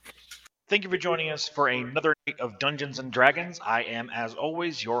Thank you for joining us for another night of Dungeons and Dragons. I am, as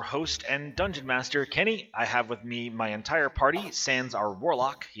always, your host and dungeon master, Kenny. I have with me my entire party, sans our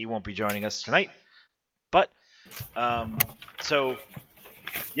warlock. He won't be joining us tonight, but so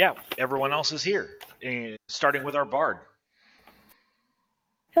yeah, everyone else is here, starting with our bard.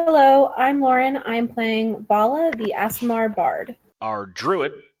 Hello, I'm Lauren. I'm playing Bala, the Aasimar Bard. Our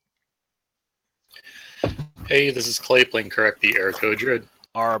druid. Hey, this is Clay playing Correct the Erico Druid.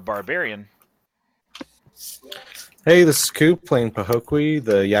 Our barbarian. Hey, this is Coop playing Pahokwi,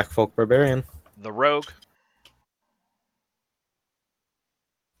 the Yak Folk Barbarian. The rogue.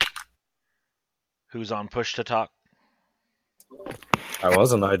 Who's on push to talk? I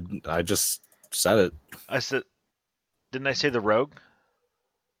wasn't. I just said it. I said, didn't I say the rogue?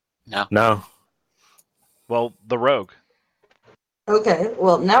 No. Well, the rogue. Okay,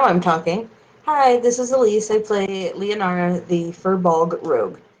 well, now I'm talking. Hi, this is Elise. I play Leonara, the Furbolg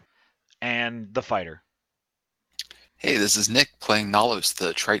Rogue. And the fighter. Hey, this is Nick playing Nalos,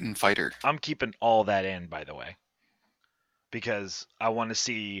 the Triton Fighter. I'm keeping all that in, by the way, because I want to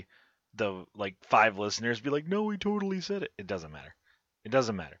see the 5 listeners be like, "No, he totally said it." It doesn't matter. It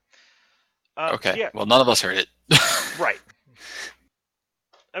doesn't matter. Okay. Yeah. Well, none of us heard it. Right.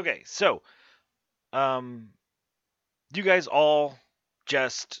 Okay. So, you guys all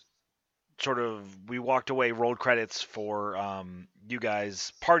just sort of we walked away, rolled credits for you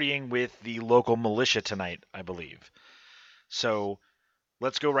guys partying with the local militia tonight, I believe. So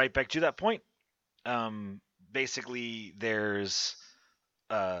let's go right back to that point. Basically, there's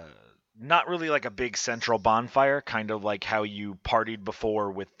not really like a big central bonfire, kind of like how you partied before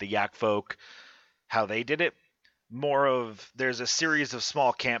with the Yak Folk, how they did it. More of there's a series of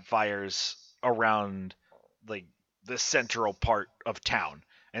small campfires around like the central part of town,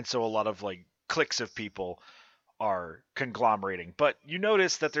 and so a lot of like cliques of people are conglomerating. But you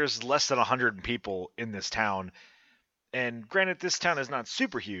notice that there's less than 100 people in this town. And granted, this town is not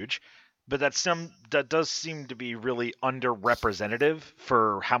super huge, but that does seem to be really underrepresentative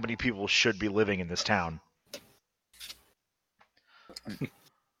for how many people should be living in this town.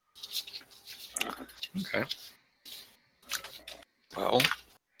 Okay. Well,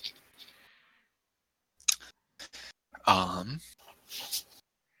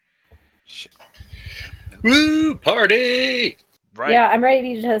 shit. Woo! Party! Right? Yeah, I'm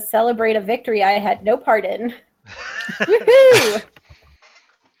ready to celebrate a victory I had no part in. Woohoo!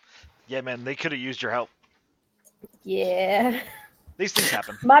 Yeah, man, they could have used your help. Yeah. These things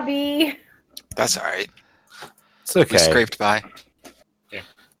happen. Mobby. That's all right. It's okay. We scraped by. Yeah.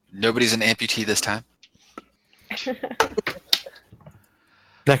 Nobody's an amputee this time.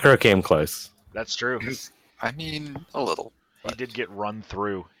 Necro came close. That's true. I mean, a little. He did get run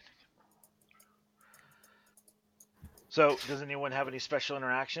through. So, does anyone have any special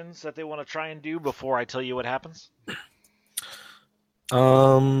interactions that they want to try and do before I tell you what happens?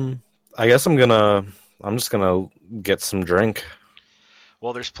 I guess I'm just gonna get some drink.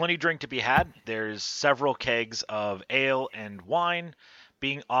 Well, there's plenty of drink to be had. There's several kegs of ale and wine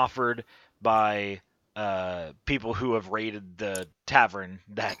being offered by people who have raided the tavern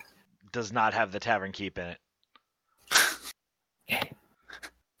that does not have the tavern keep in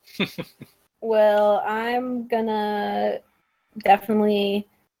it. Well, I'm gonna definitely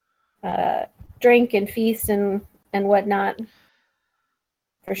drink and feast and whatnot.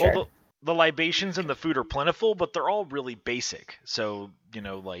 For sure. Well, the libations and the food are plentiful, but they're all really basic. So,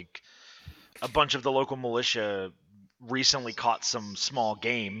 like a bunch of the local militia recently caught some small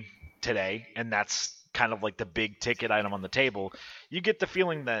game today, and that's kind of like the big ticket item on the table. You get the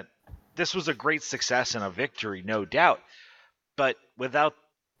feeling that this was a great success and a victory, no doubt, but without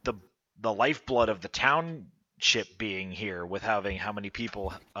the lifeblood of the township being here, with having how many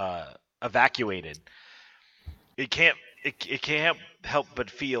people evacuated, it can't help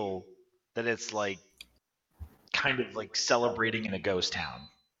but feel that it's like kind of like celebrating in a ghost town.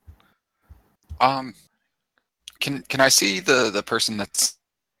 Can I see the person that's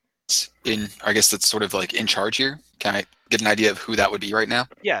in? I guess that's sort of like in charge here. Can I get an idea of who that would be right now?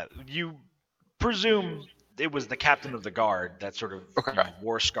 Yeah, you presume it was the captain of the guard, that sort of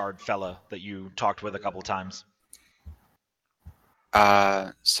war-scarred fella that you talked with a couple times.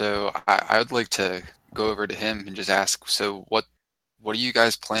 So I would like to go over to him and just ask, so what do you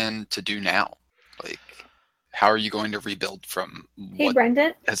guys plan to do now? Like, how are you going to rebuild from Hey, what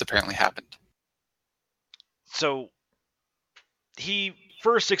Brendan. has apparently happened? So he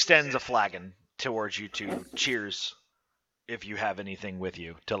first extends a flagon towards you to cheers, if you have anything with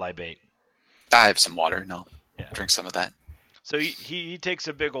you to libate. I have some water, and I'll Yeah. drink some of that. So he takes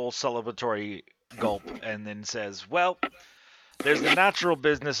a big old celebratory gulp and then says, well, there's the natural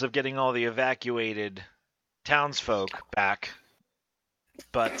business of getting all the evacuated townsfolk back,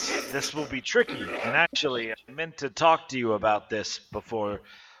 but this will be tricky. And actually, I meant to talk to you about this before,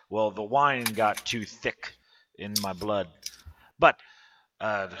 well, the wine got too thick in my blood. But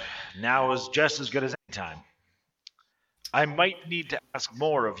now is just as good as any time. I might need to ask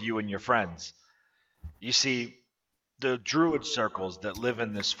more of you and your friends. You see, the druid circles that live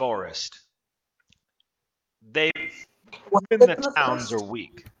in this forest, they've What been lives the in the towns forest? are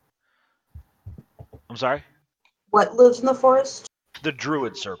weak. I'm sorry? What lives in the forest? The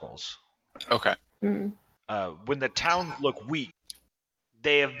druid circles. Okay. Mm. When the towns look weak,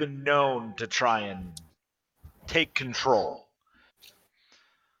 they have been known to try and take control.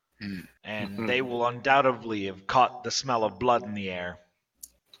 Hmm. And they will undoubtedly have caught the smell of blood in the air.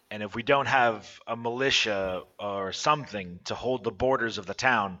 And if we don't have a militia or something to hold the borders of the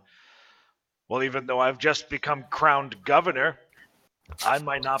town, well, even though I've just become crowned governor, I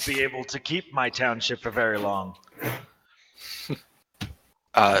might not be able to keep my township for very long.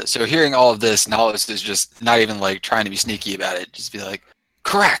 So hearing all of this, Nahus is just not even like trying to be sneaky about it. Just be like,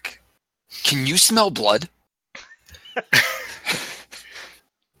 Karak, can you smell blood?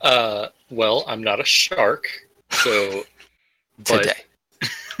 Well, I'm not a shark, so. But Today.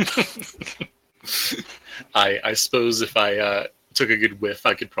 I suppose if I took a good whiff,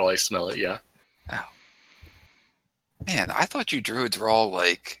 I could probably smell it. Yeah. Man, I thought you druids were all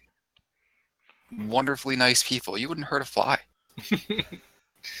like wonderfully nice people. You wouldn't hurt a fly.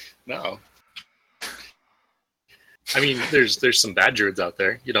 No. I mean, there's some bad druids out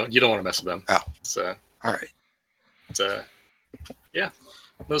there. You don't want to mess with them. Oh. So All right. yeah.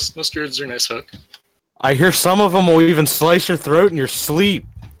 Most druids are nice folk. I hear some of them will even slice your throat in your sleep.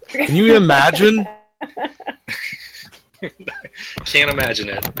 Can you imagine? Can't imagine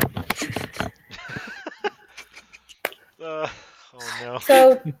it. Oh no.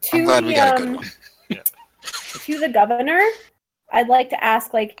 So I'm glad we got a good one. to the governor, I'd like to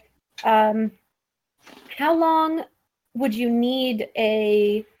ask, like, how long would you need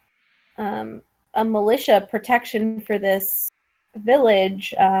a militia protection for this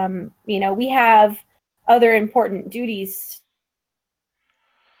village? We have other important duties.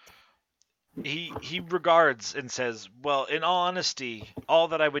 He regards and says, well, in all honesty, all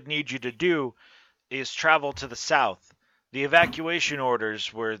that I would need you to do is travel to the south. The evacuation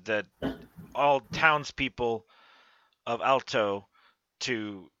orders were that all townspeople of Alto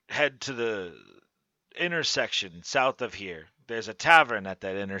to head to the intersection south of here. There's a tavern at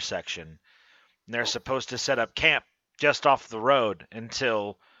that intersection. And they're supposed to set up camp just off the road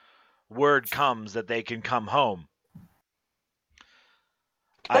until word comes that they can come home.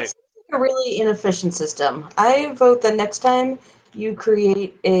 That's a really inefficient system. I vote that next time you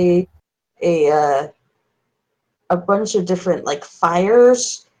create a bunch of different like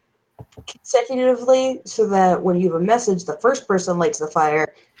fires consecutively, so that when you have a message, the first person lights the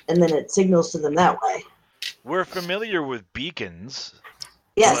fire, and then it signals to them that way. We're familiar with beacons,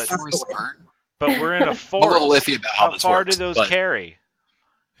 Yes, But- that's the way. but we're in a I'm a forest. little iffy about how How this far works. do those but carry?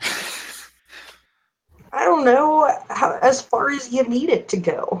 I don't know how as far as you need it to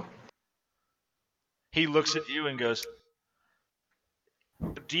go. He looks at you and goes,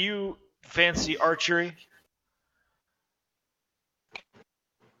 do you fancy archery?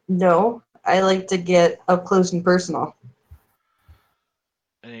 No, I like to get up close and personal.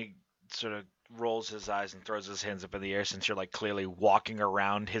 And he sort of rolls his eyes and throws his hands up in the air, since you're like clearly walking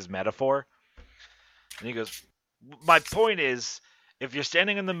around his metaphor. And he goes, my point is, if you're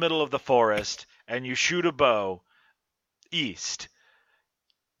standing in the middle of the forest and you shoot a bow east,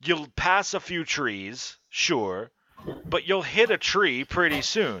 you'll pass a few trees, sure, but you'll hit a tree pretty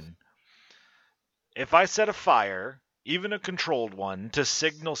soon. If I set a fire, even a controlled one, to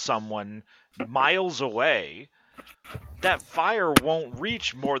signal someone miles away, that fire won't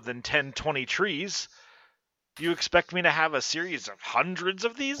reach more than 10, 20 trees. You expect me to have a series of hundreds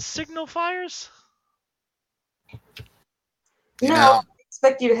of these signal fires? You No, know- I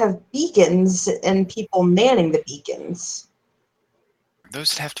expect you to have beacons and people manning the beacons.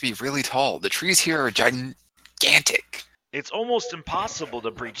 those would have to be really tall. The trees here are gigantic. It's almost impossible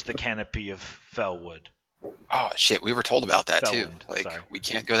to breach the canopy of Fellwood. Oh shit, we were told about that too. Felland, Like sorry. we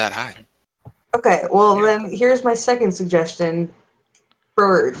can't go that high. Okay, well then here's my second suggestion.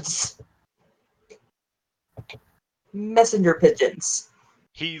 Birds. Messenger pigeons.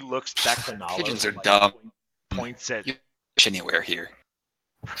 He looks back to Nala. Pigeons are and, dumb. Points at You- Anywhere here.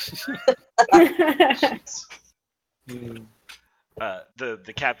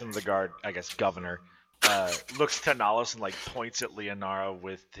 the captain of the guard, I guess governor, looks to Nahus and like points at Leonara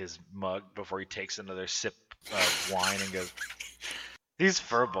with his mug before he takes another sip wine and goes, "These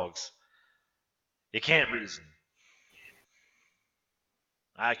furbolgs, you can't reason.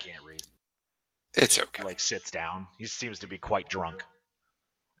 I can't reason." It's okay. Like sits down. He seems to be quite drunk.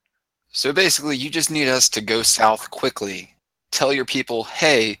 So basically, you just need us to go south quickly. Tell your people,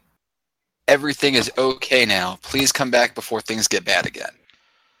 hey, everything is okay now. Please come back before things get bad again.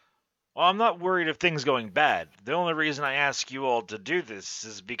 Well, I'm not worried of things going bad. The only reason I ask you all to do this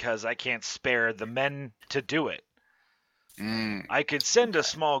is because I can't spare the men to do it. I could send a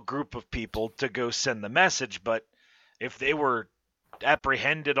small group of people to go send the message, but if they were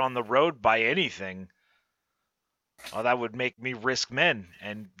apprehended on the road by anything, well, that would make me risk men,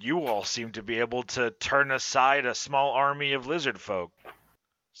 and you all seem to be able to turn aside a small army of lizard folk.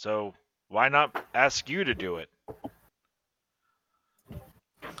 So why not ask you to do it?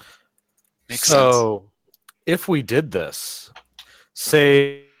 Makes sense. If we did this,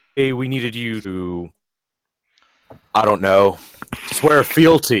 say we needed you to, I don't know, swear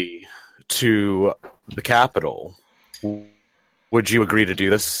fealty to the capital, would you agree to do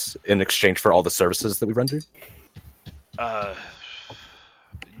this in exchange for all the services that we render?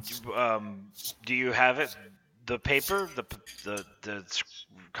 Do you have it? The paper, the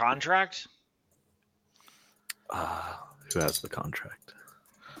contract? Who has the contract?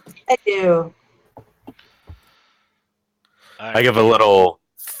 I do. I give a little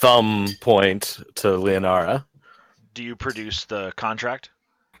thumb point to Leonara. Do you produce the contract?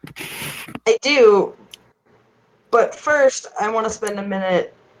 I do. But first, I want to spend a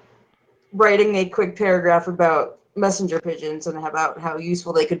minute writing a quick paragraph about messenger pigeons and about how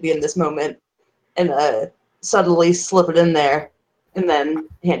useful they could be in this moment, and subtly slip it in there, and then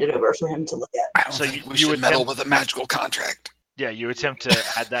hand it over for him to look at. I don't So think we you should would meddle attempt- with a magical contract. Yeah, you attempt to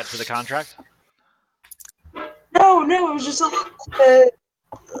add that to the contract? No, it was just I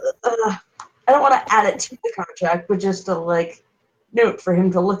don't want to add it to the contract, but just a note for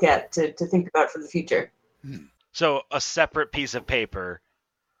him to look at to think about for the future. So a separate piece of paper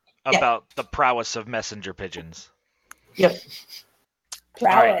Yeah. about the prowess of messenger pigeons. Yep. All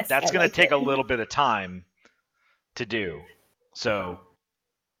right, Prowess. that's I going like to take it. a little bit of time to do. So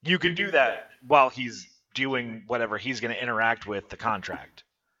you can do that while he's doing whatever he's going to interact with the contract.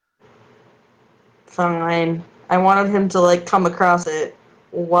 Fine. I wanted him to come across it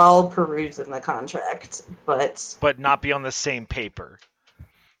while perusing the contract, but But not be on the same paper.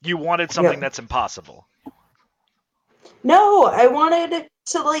 You wanted something Yeah. that's impossible. no, I wanted to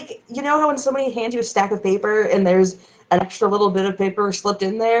you know how when somebody hands you a stack of paper and there's an extra little bit of paper slipped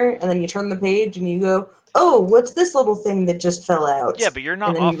in there, and then you turn the page and you go, "Oh, what's this little thing that just fell out?" Yeah, but you're not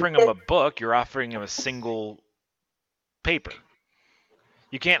And then you offering read him a book. You're offering him a single paper.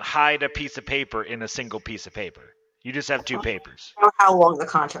 You can't hide a piece of paper in a single piece of paper. You just have two papers. know how long the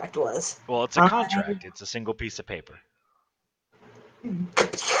contract was. Well, it's a contract. It's a single piece of paper.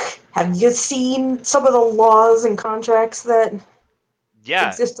 Have you seen some of the laws and contracts that Yeah,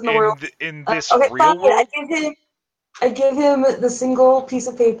 exist in the world? in this Okay, real fine. world, I give him the single piece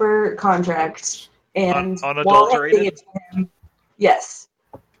of paper contract, and while handing unadulterated. it to him, yes,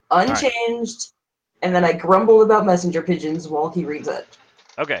 unchanged, and then I grumble about messenger pigeons while he reads it.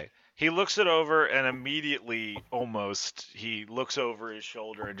 Okay. He looks it over and immediately, almost, he looks over his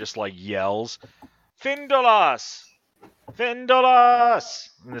shoulder and just yells, "Findolas! Findolas!"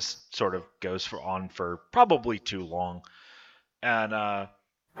 And this sort of goes on for probably too long. And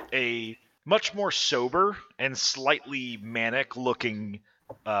a much more sober and slightly manic looking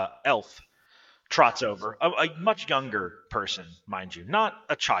elf trots over. A much younger person, mind you. Not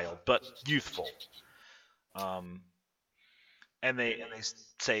a child, but youthful. And they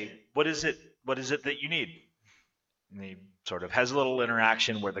say, what is it that you need? And he sort of has a little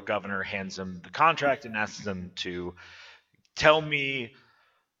interaction where the governor hands him the contract and asks him to tell me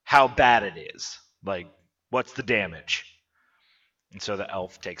how bad it is. What's the damage? And so the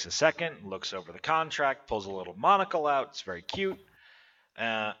elf takes a second, looks over the contract, pulls a little monocle out. It's very cute.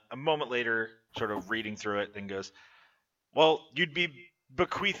 A moment later, sort of reading through it, then goes, well, you'd be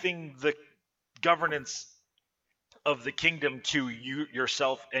bequeathing the governance of the kingdom to you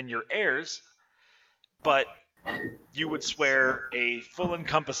yourself and your heirs, but you would swear a full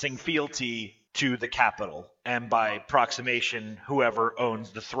encompassing fealty to the capital, and by proximation, whoever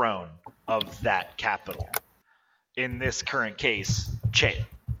owns the throne of that capital. In this current case, Chet.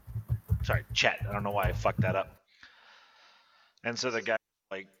 I don't know why I fucked that up. And so the guy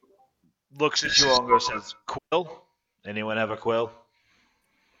looks at you all and goes, says, "Quill? Anyone have a quill?"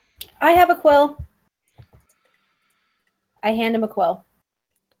 I have a quill. I hand him a quill.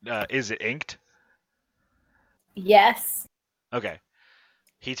 Is it inked? Yes. Okay.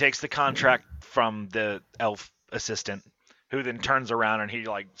 He takes the contract from the elf assistant, who then turns around and he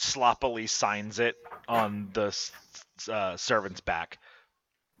like sloppily signs it on the servant's back.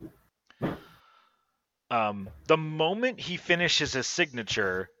 The moment he finishes his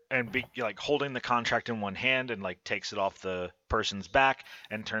signature and like holding the contract in one hand and like takes it off the person's back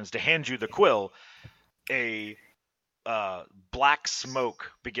and turns to hand you the quill, a black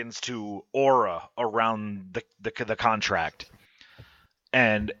smoke begins to aura around the contract,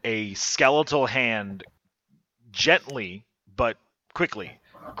 and a skeletal hand gently but quickly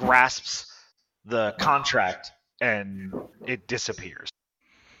grasps the contract and it disappears.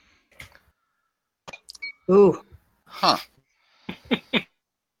 Ooh. Huh.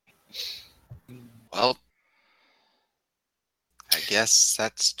 Well, I guess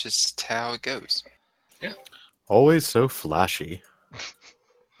that's just how it goes. Always so flashy.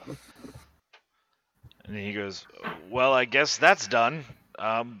 And he goes, well, I guess that's done.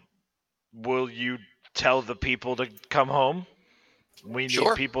 Will you tell the people to come home? We need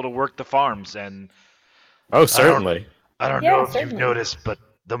Sure. people to work the farms, and Oh, certainly. I don't Yeah, know if certainly. you've noticed, but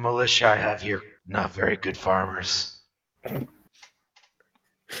the militia I have here, not very good farmers.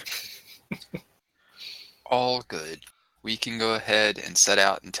 All good. We can go ahead and set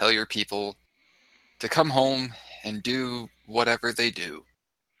out and tell your people to come home and do whatever they do.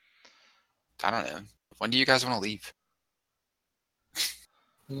 I don't know. When do you guys want to leave?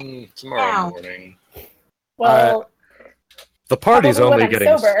 Tomorrow Ow. morning. Well, The party's Probably when only I'm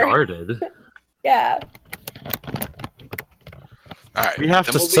getting sober. started. yeah. All right. We have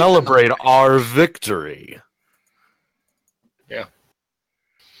then to we'll leave in the celebrate morning. our victory.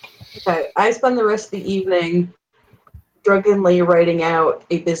 Okay, I spend the rest of the evening drunkenly writing out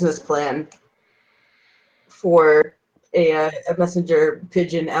a business plan for a messenger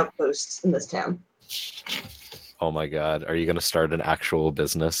pigeon outpost in this town. Oh my god, are you going to start an actual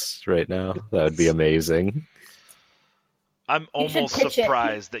business right now? That would be amazing. I'm You should almost pitch it.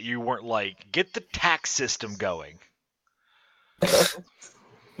 surprised that you weren't like, get the tax system going.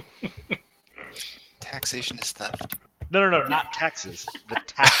 Taxation is theft. No, not taxes. The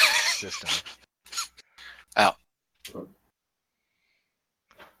tax system. Oh.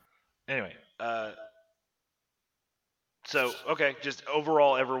 Anyway, so okay, just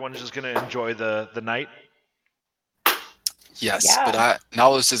overall, everyone's just gonna enjoy the night. Yes, Yeah. but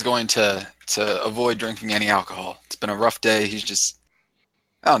Nalos is going to avoid drinking any alcohol. It's been a rough day. He's just,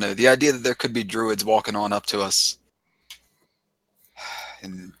 I don't know, the idea that there could be druids walking on up to us,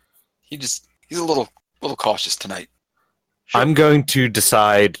 and he's a little cautious tonight. I'm going to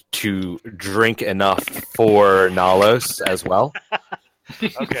decide to drink enough for Nalos as well.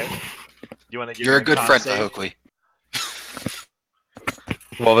 Okay. You want to give You're me a good con friend, save? Oakley.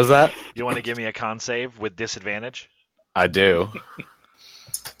 What was that? You want to give me a con save with disadvantage? I do.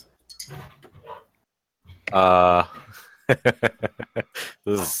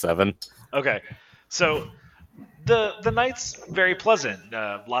 This is 7. Okay, so the night's very pleasant.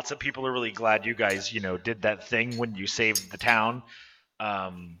 Lots of people are really glad you guys, did that thing when you saved the town.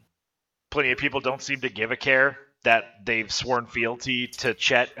 Plenty of people don't seem to give a care that they've sworn fealty to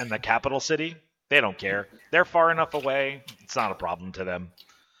Chet and the capital city. They don't care. They're far enough away. It's not a problem to them.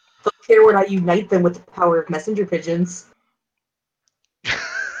 Don't care when I unite them with the power of messenger pigeons.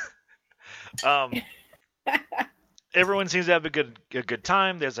 Everyone seems to have a good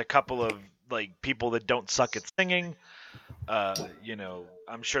time. There's a couple of people that don't suck at singing.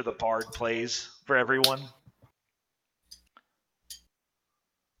 I'm sure the bard plays for everyone.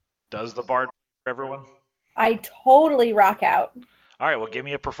 Does the bard play for everyone? I totally rock out. All right, well, give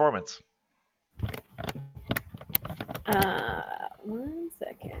me a performance. 1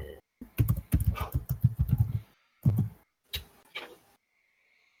 second.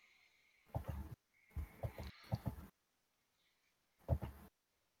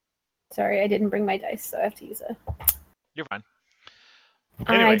 Sorry, I didn't bring my dice, so I have to use a. You're fine.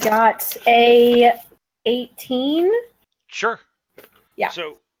 I Anyway. got a 18. Sure. Yeah.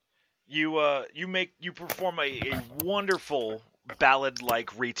 So you perform a wonderful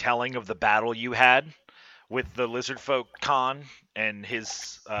ballad-like retelling of the battle you had with the lizard folk Khan and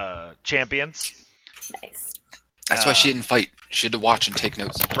his champions. Nice. That's why she didn't fight. She had to watch and take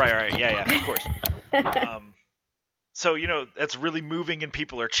notes. Right, yeah, of course. So that's really moving, and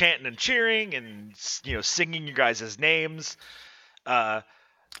people are chanting and cheering, and singing you guys' names.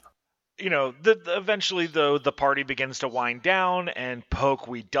 Eventually though the party begins to wind down, and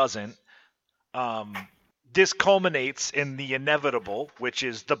Pokey doesn't. This culminates in the inevitable, which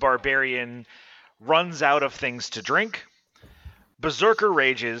is the barbarian runs out of things to drink. Berserker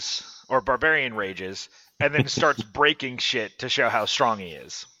rages, or barbarian rages, and then starts breaking shit to show how strong he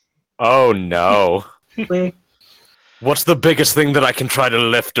is. Oh no. Wait, What's the biggest thing that I can try to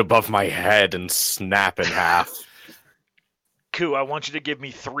lift above my head and snap in half? Ku, I want you to give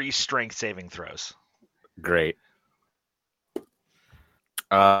me 3 strength saving throws. Great.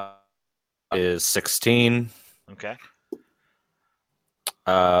 Is 16, Okay.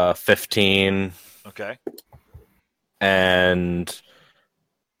 15, Okay. and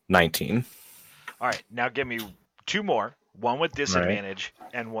 19. All right. Now give me 2 more. One with disadvantage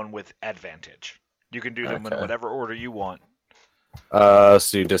and one with advantage. You can do them in Okay. whatever order you want.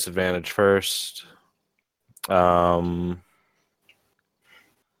 Let's do disadvantage first.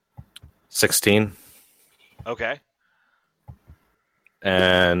 16. Okay.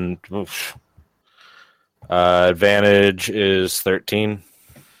 And advantage is 13.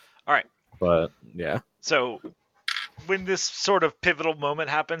 All right. But yeah. So when this sort of pivotal moment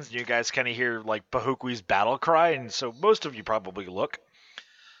happens, you guys kind of hear like Pahukwi's battle cry, and so most of you probably look.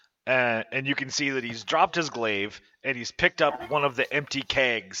 And you can see that he's dropped his glaive and he's picked up one of the empty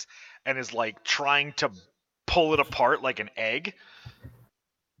kegs and is like trying to pull it apart like an egg.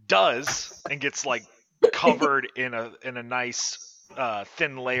 Does, and gets like covered in a nice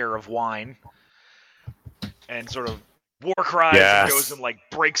thin layer of wine, and sort of war cries and goes and like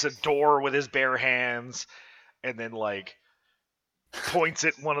breaks a door with his bare hands, and then like points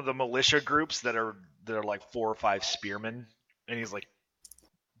at one of the militia groups that are like 4 or 5 spearmen, and he's like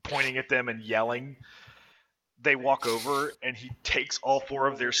pointing at them and yelling. They walk over and he takes all 4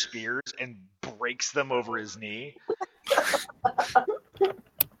 of their spears and breaks them over his knee.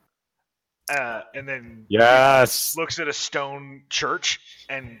 And then looks at a stone church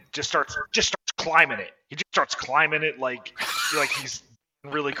and just starts climbing it. He just starts climbing it like he's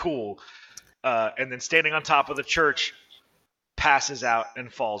really cool. And then standing on top of the church, passes out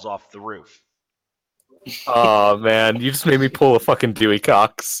and falls off the roof. Oh man, you just made me pull a fucking Dewey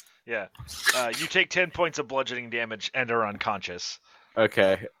Cox. Yeah. You take 10 points of bludgeoning damage and are unconscious.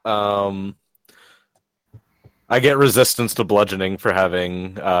 Okay. I get resistance to bludgeoning for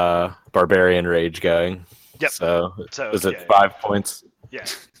having barbarian rage going. Yep. So is it yeah, 5 points? Yeah.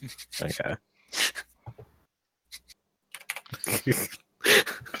 Okay.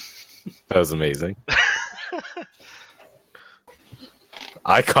 That was amazing.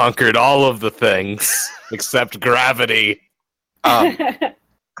 I conquered all of the things except gravity.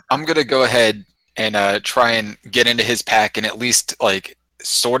 I'm gonna go ahead and try and get into his pack and at least like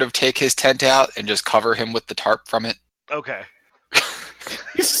sort of take his tent out and just cover him with the tarp from it. Okay.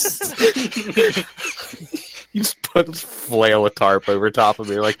 You just flail a tarp over top of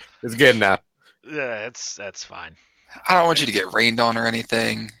me, like it's good now. Yeah, that's fine. I don't want you to get rained on or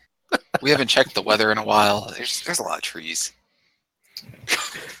anything. We haven't checked the weather in a while. There's a lot of trees.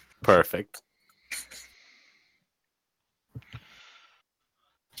 Perfect.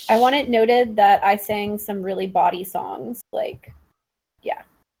 I want it noted that I sang some really bawdy songs. Like, yeah.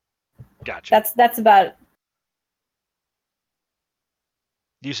 Gotcha. That's about.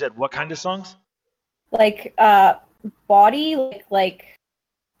 You said what kind of songs? Like, bawdy, like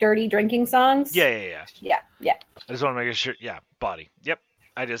dirty drinking songs. Yeah. Yeah. I just want to make sure. Yeah, body. Yep.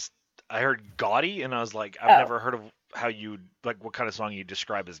 I heard gaudy, and I was like, I've never heard of how you like what kind of song you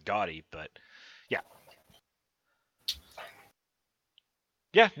describe as gaudy, but yeah.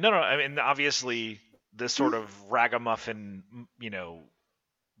 Yeah, no. I mean, obviously, this sort of ragamuffin,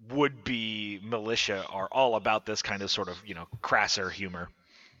 would-be militia are all about this kind of sort of, crasser humor,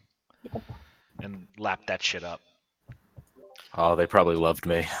 and lap that shit up. Oh, they probably loved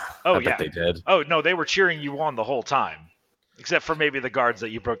me. Oh, I yeah. bet they did. Oh, no, they were cheering you on the whole time. Except for maybe the guards that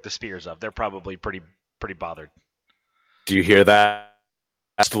you broke the spears of. They're probably pretty bothered. Do you hear that?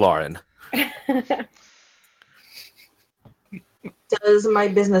 Ask Lauren. Does my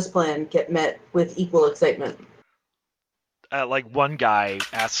business plan get met with equal excitement? Like one guy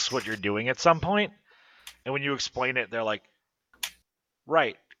asks what you're doing at some point, and when you explain it, they're like,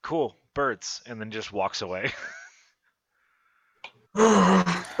 right, cool, birds, and then just walks away.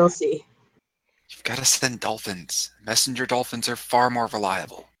 We'll see. You've got to send dolphins. Messenger dolphins are far more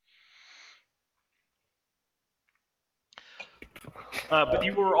reliable. But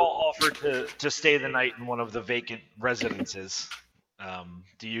you were all offered to stay the night in one of the vacant residences.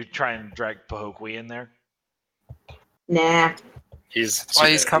 Do you try and drag Pahokwi in there? Nah. That's why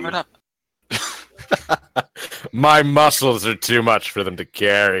he's covered up. My muscles are too much for them to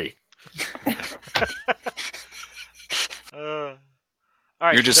carry. All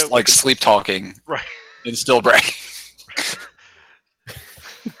right, You're just so like sleep talking, right, and still bragging.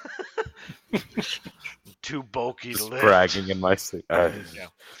 too bulky to Just lift. bragging in my sleep.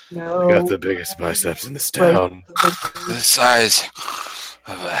 No. Got the biggest biceps in this town. The size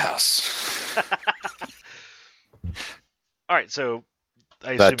of a house. All right, so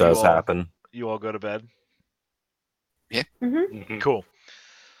I That assume does happen. You all go to bed. Mm-hmm. Cool.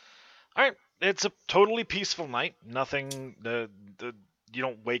 All right, it's a totally peaceful night. Nothing. You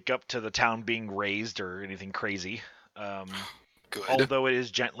don't wake up to the town being razed or anything crazy. Good. Although it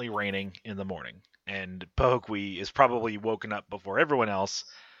is gently raining in the morning, and Pahokwi is probably woken up before everyone else.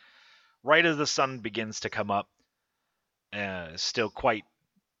 Right as the sun begins to come up, still quite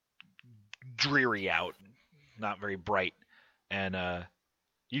dreary out, not very bright, and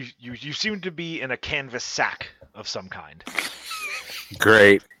you seem to be in a canvas sack of some kind.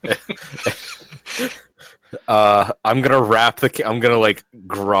 Great. I'm gonna I'm gonna like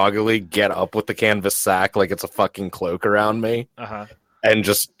groggily get up with the canvas sack like it's a fucking cloak around me, and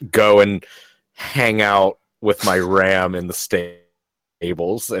just go and hang out with my ram in the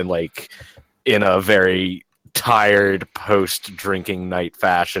stables, and like in a very tired post-drinking night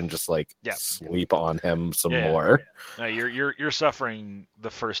fashion, just like sleep on him some more. No, you're suffering the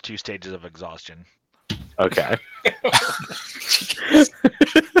first 2 stages of exhaustion. Okay.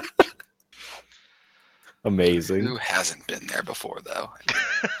 Amazing. Who hasn't been there before, though?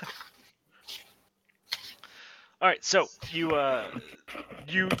 All right, so you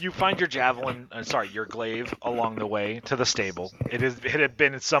find your javelin, your glaive along the way to the stable. It had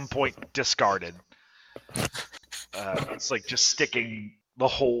been at some point discarded. It's like just sticking the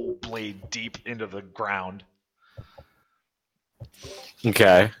whole blade deep into the ground.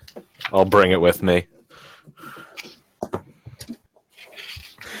 Okay, I'll bring it with me.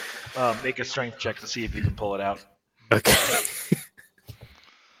 Make a strength check to see if you can pull it out. Okay.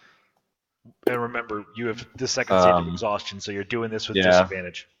 And remember, you have the second stage of exhaustion, so you're doing this with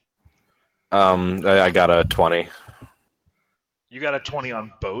disadvantage. I got a 20. You got a 20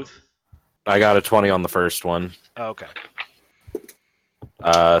 on both? I got a 20 on the first one. Oh, okay.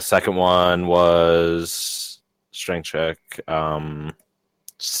 Second one was strength check,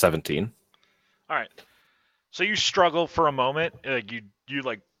 17. All right. So you struggle for a moment. You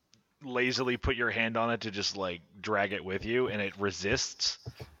like lazily put your hand on it to just like drag it with you, and it resists.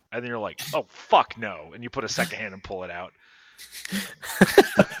 And then you're like, "Oh fuck no!" And you put a second hand and pull it out.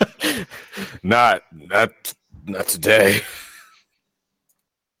 Not today.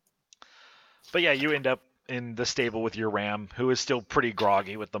 But yeah, you end up in the stable with your ram, who is still pretty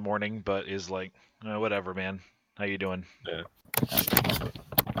groggy with the morning, but is like, whatever, man. How you doing? Yeah.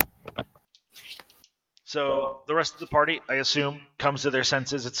 So the rest of the party, I assume, comes to their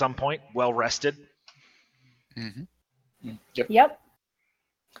senses at some point, well rested. Mm-hmm. Yep.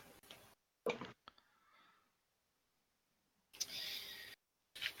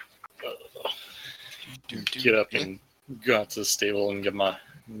 Get up and go out to the stable and get my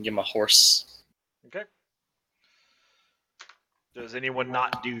horse. Okay. Does anyone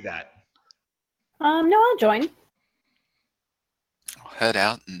not do that? No, I'll join. I'll head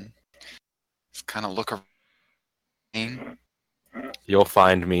out and just kind of look around. You'll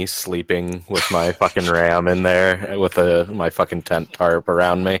find me sleeping with my fucking ram in there with my fucking tent tarp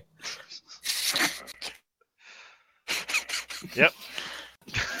around me. Yep.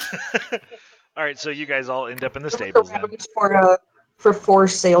 All right, so you guys all end up in the stables then. For 4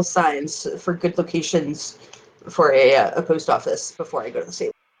 sale signs for good locations for a post office before I go to the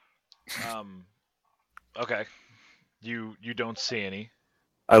stable. Okay. You don't see any.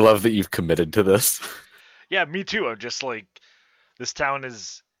 I love that you've committed to this. Yeah, me too. I'm just like, this town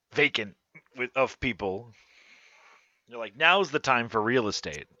is vacant of people. You're like, now's the time for real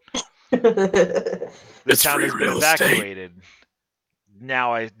estate. This town has been evacuated.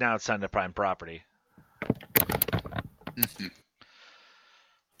 Now it's time to prime property. Mm-hmm.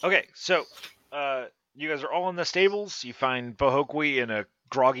 Okay, so you guys are all in the stables. You find Pahokwi in a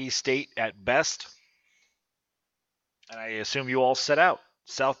groggy state at best. And I assume you all set out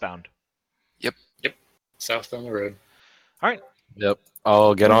southbound. Yep. South down the road. All right. Yep.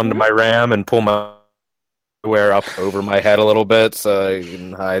 I'll get onto my ram and pull my wear up over my head a little bit so I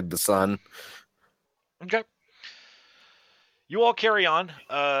can hide the sun. Okay. You all carry on.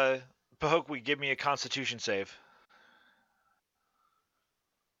 Pahokwi, give me a Constitution save.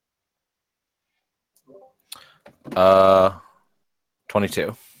 Uh,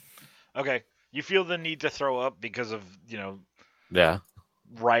 22. Okay. You feel the need to throw up because of, Yeah.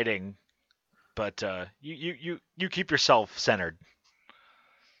 writing, but you keep yourself centered.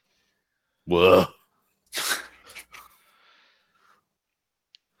 Whoa.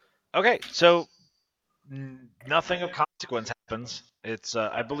 Okay, so nothing of consequence happens. It's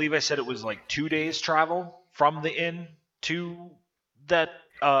I believe I said it was like 2 days travel from the inn to that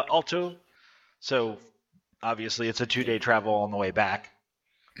Alto. So obviously it's a 2-day travel on the way back.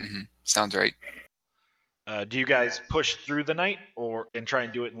 Sounds right. Do you guys push through the night and try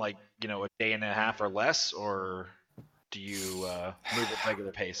and do it in like a day and a half or less, or do you move at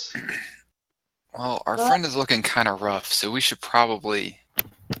regular pace? Well, our friend is looking kind of rough, so we should probably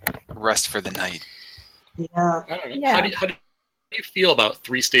rest for the night. Yeah. I don't know. Yeah. How do you feel about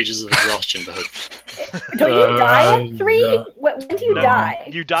 3 stages of exhaustion, Bahut? Don't you die at 3? no. When do you No, die?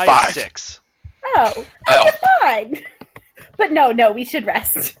 You die 5. at 6. Oh, Oh, fine. But no, we should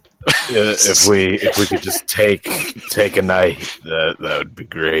rest. If we could just take a night, that would be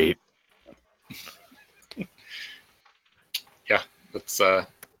great. Let's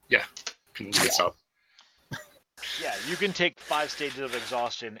can we stop? Yeah, you can take 5 stages of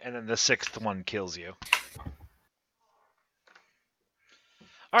exhaustion, and then the 6th one kills you.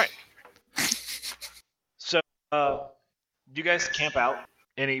 All right. So, you guys camp out?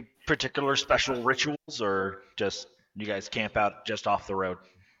 Any particular special rituals, or just you guys camp out just off the road?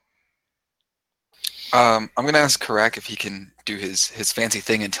 I'm gonna ask Karak if he can do his fancy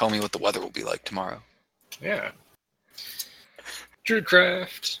thing and tell me what the weather will be like tomorrow. Yeah.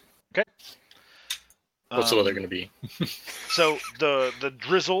 Druidcraft. What's the weather going to be? So the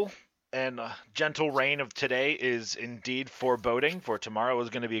drizzle and gentle rain of today is indeed foreboding, for tomorrow is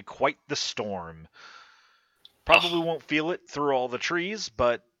going to be quite the storm. Probably won't feel it through all the trees,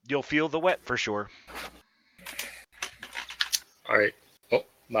 but you'll feel the wet for sure. All right. Well,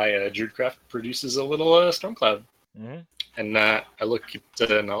 my Druidcraft produces a little storm cloud. Mm-hmm. And I look at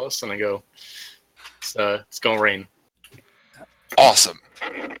Nullis and I go, it's going to rain. Awesome.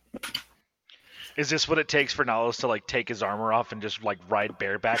 Is this what it takes for Nalos to like take his armor off and just like ride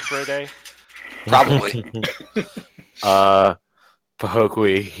bareback for a day? Probably.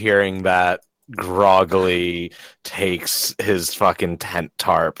 Pahokwi, hearing that, groggily takes his fucking tent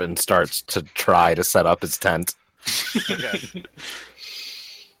tarp and starts to try to set up his tent. Okay.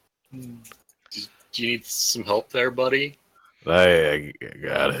 Do you need some help there, buddy? I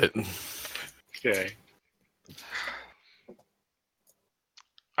got it. Okay.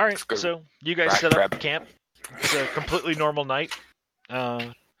 All right, Go. so you guys Rack set up prep. camp. It's a completely normal night,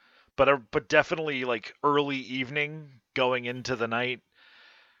 but definitely like early evening going into the night.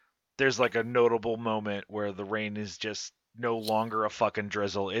 There's like a notable moment where the rain is just no longer a fucking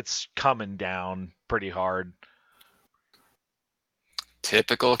drizzle. It's coming down pretty hard.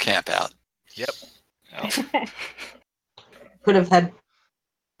 Typical camp out. Yep. Could have had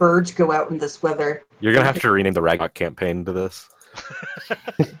birds go out in this weather. You're gonna have to rename the Ragnarok campaign to this.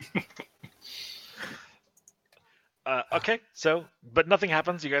 Okay, so but nothing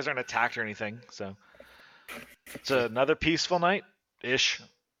happens. You guys aren't attacked or anything, so it's another peaceful night ish.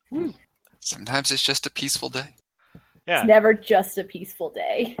 Sometimes it's just a peaceful day. Yeah. It's never just a peaceful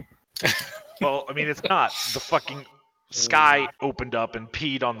day. Well, I mean, it's not. The fucking sky opened up and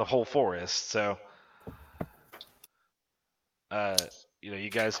peed on the whole forest, so you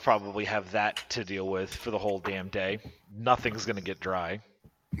guys probably have that to deal with for the whole damn day. Nothing's gonna get dry.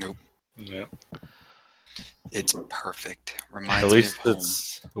 Yeah. It's perfect. Reminds At me least of home.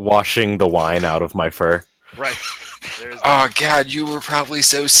 it's washing the wine out of my fur. Right. There's Oh god, you were probably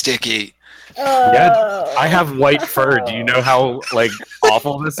so sticky. Oh, I have white fur. Do you know how like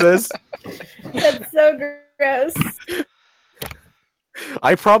awful this is? That's so gross.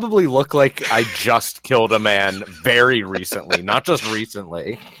 I probably look like I just killed a man very recently, not just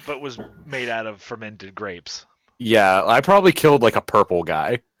recently. but was made out of fermented grapes. Yeah, I probably killed like a purple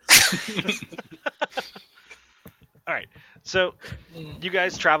guy. All right. So you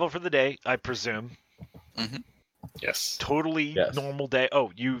guys travel for the day, I presume. Yes. Totally Yes. normal day.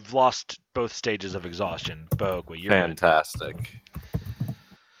 Oh, you've lost both stages of exhaustion, Boakwa. You're good. Fantastic.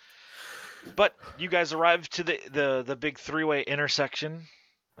 But you guys arrive to the big three-way intersection.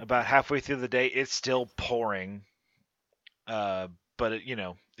 About halfway through the day, it's still pouring. But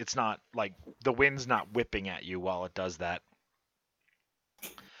it's not like the wind's not whipping at you while it does that.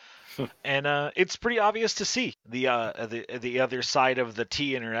 And it's pretty obvious to see the other side of the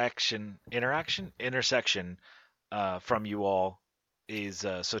T intersection from you all is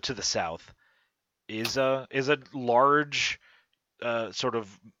so to the south is a large sort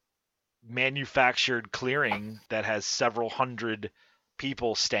of manufactured clearing that has several hundred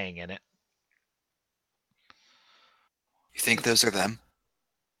people staying in it. You think those are them?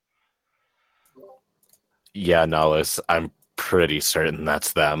 Yeah, Nullis, I'm pretty certain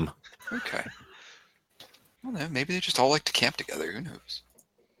that's them. Okay. I don't know. Maybe they just all like to camp together. Who knows?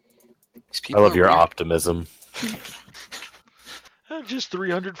 These I people love are your weird. optimism. Just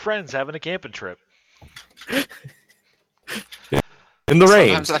 300 friends having a camping trip. In the rain.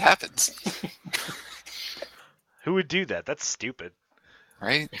 Sometimes that happens, Who would do that? That's stupid.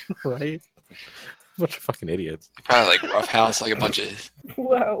 right? Right? Bunch of fucking idiots. Probably like roughhouse, like a bunch of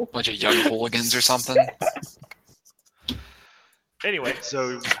Whoa. young hooligans or something. Anyway,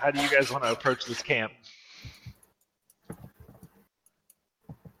 so how do you guys want to approach this camp?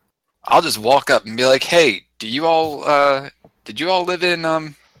 I'll just walk up and be like, "Hey, did you all live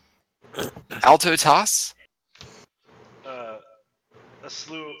in Alto Tas?"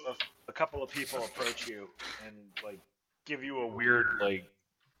 A couple of people approach you and like give you a weird like,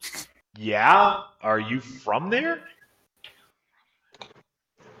 yeah, are you from there?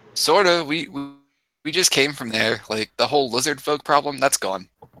 Sorta. We just came from there. Like the whole lizard folk problem, that's gone.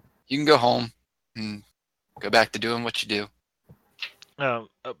 You can go home and go back to doing what you do. A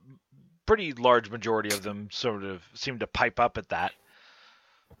pretty large majority of them sort of seem to pipe up at that.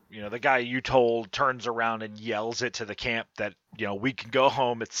 You know, the guy you told turns around and yells it to the camp that, you know, we can go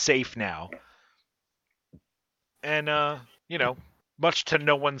home, it's safe now. And, you know, much to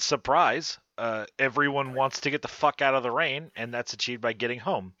no one's surprise, everyone wants to get the fuck out of the rain, and that's achieved by getting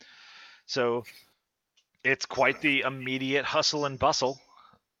home. So it's quite the immediate hustle and bustle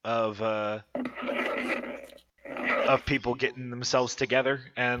of people getting themselves together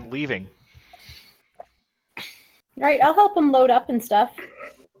and leaving. All right, I'll help them load up and stuff.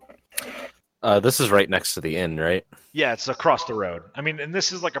 This is right next to the inn, right? Yeah, it's across the road. I mean, and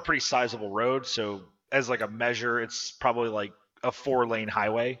this is like a pretty sizable road, so as like a measure, it's probably like a 4-lane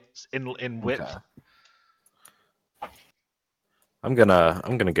highway in width. Okay. I'm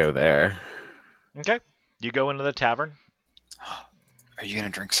gonna go there. Okay. You go into the tavern. Are you gonna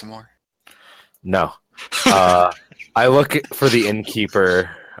drink some more? No. I look for the innkeeper.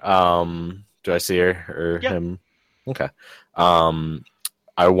 Do I see her or Yeah. him? Okay.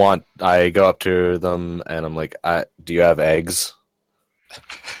 I go up to them and I'm like, do you have eggs?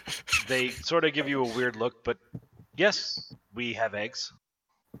 They sort of give you a weird look, but yes, we have eggs.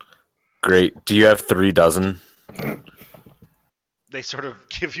 Great. Do you have 3 dozen? They sort of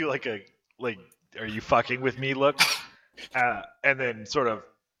give you like are you fucking with me look, and then sort of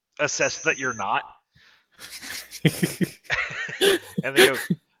assess that you're not, and they go,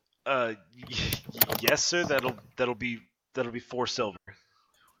 yes, sir. That'll be 4 silver.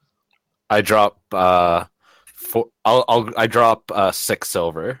 I drop I drop 6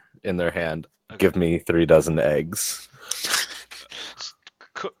 silver in their hand. Okay. Give me 3 dozen eggs.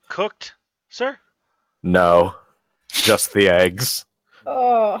 Cooked, sir? No, just the eggs.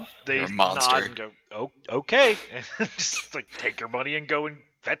 Oh, They You're a monster. nod and go, "Oh, okay." And just like take your money and go and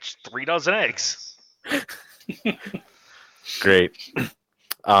fetch 3 dozen eggs. Great.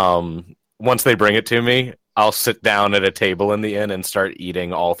 Once they bring it to me, I'll sit down at a table in the inn and start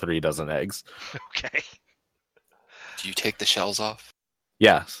eating all 3 dozen eggs. Okay. Do you take the shells off?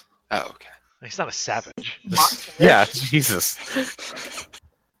 Yes. Oh, okay. He's not a savage. Yeah, Jesus.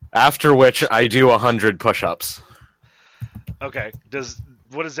 After which I do 100 push-ups. Okay.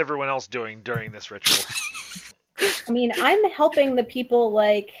 What is everyone else doing during this ritual? I mean, I'm helping the people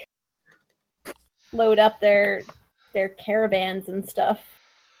like load up their caravans and stuff.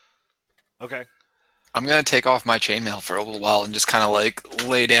 Okay. I'm gonna take off my chainmail for a little while and just kind of like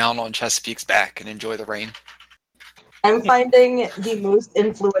lay down on Chesapeake's back and enjoy the rain. I'm finding the most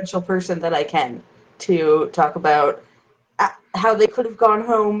influential person that I can to talk about how they could have gone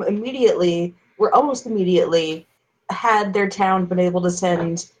home immediately, or almost immediately, had their town been able to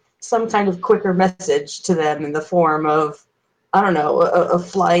send some kind of quicker message to them in the form of, I don't know, a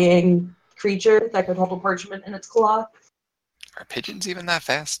flying creature that could hold a parchment in its claw. Are pigeons even that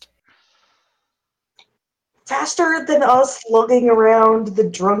fast? Faster than us lugging around the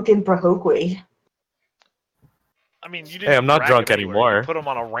drunken Prohoqui. I mean, you didn't. Hey, I'm not drag drunk him anywhere. anymore. You put him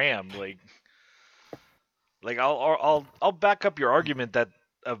on a ram, like I'll back up your argument that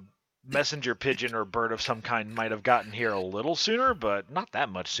a messenger pigeon or bird of some kind might have gotten here a little sooner, but not that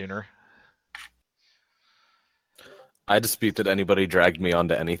much sooner. I dispute that anybody dragged me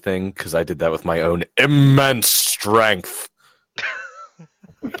onto anything because I did that with my own immense strength.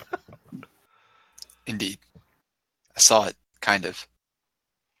 Indeed. I saw it, kind of.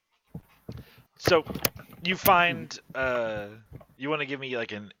 So, you find you want to give me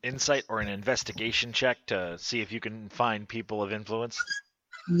like an insight or an investigation check to see if you can find people of influence?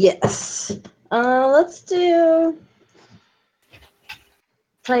 Yes. Let's do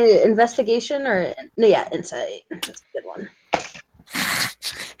investigation or no? Yeah, insight. That's a good one.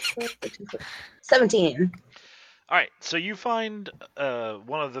 17. All right, so you find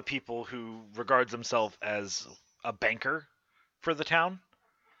one of the people who regards himself as a banker, for the town.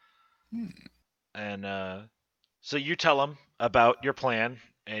 Hmm. And so you tell him about your plan,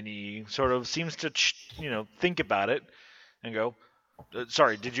 and he sort of seems to, think about it and go,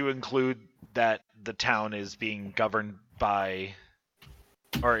 sorry, did you include that the town is being governed by,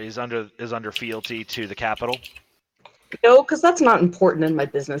 or is under fealty to the capital? No, because that's not important in my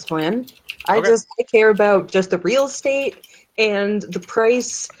business plan. I Okay. I care about just the real estate and the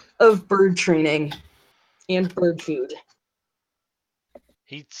price of bird training and bird food.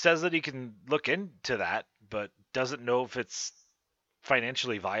 He says that he can look into that, but doesn't know if it's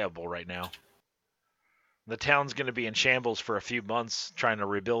financially viable right now. The town's going to be in shambles for a few months trying to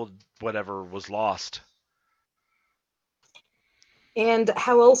rebuild whatever was lost. And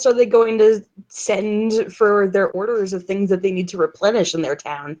how else are they going to send for their orders of things that they need to replenish in their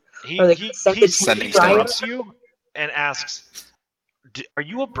town? Are they going to send it to Sending you, stones. Ryan? interrupts you and asks, "Are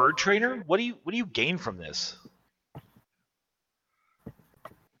you a bird trainer? What do you gain from this?"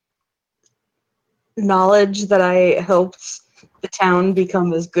 Knowledge that I helped the town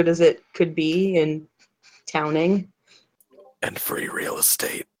become as good as it could be in towning, And free real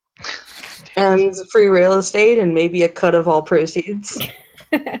estate. and free real estate, and maybe a cut of all proceeds.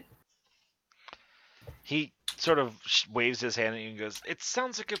 He sort of waves his hand at you and goes, "It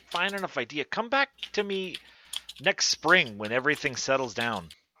sounds like a fine enough idea. Come back to me next spring when everything settles down."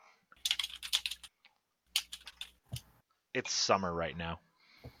 It's summer right now.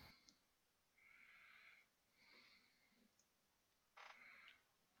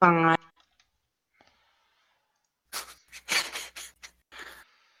 Fine.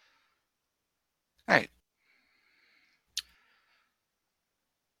 Alright.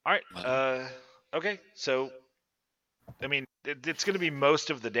 All right. Okay. So, I mean, it's going to be most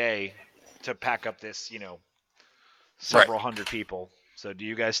of the day to pack up this, several hundred people. So, do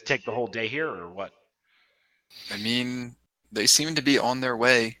you guys take the whole day here, or what? I mean, they seem to be on their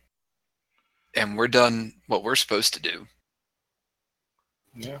way, and we're done what we're supposed to do.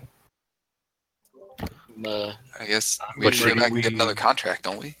 Yeah. I guess we But should go should back and we- get another contract,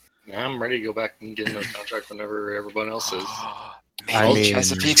 don't we? I'm ready to go back and get another contract whenever everyone else is. Maybe I mean-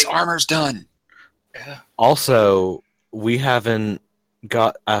 Chesapeake's armor's done. Yeah. Also, we haven't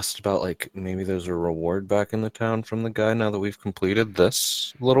got asked about, like, maybe there's a reward back in the town from the guy now that we've completed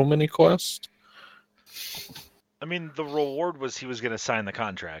this little mini quest. I mean, the reward was he was going to sign the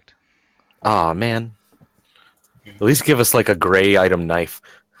contract. Aw, man. At least give us, like, a gray item knife.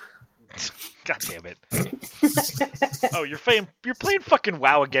 God damn it! Oh, you're playing fucking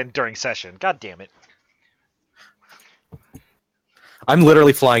WoW again during session. God damn it! I'm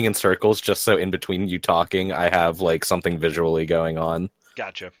literally flying in circles just so in between you talking, I have, like, something visually going on.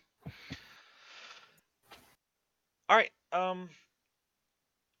 Gotcha. All right.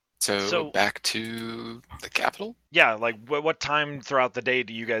 So back to the capital? Yeah. Like, what time throughout the day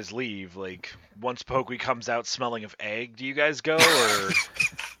do you guys leave? Like, once Pokey comes out smelling of egg, do you guys go, or?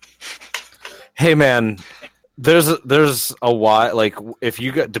 Hey, man, there's a while, like, if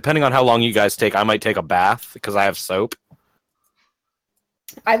you depending on how long you guys take, I might take a bath because I have soap.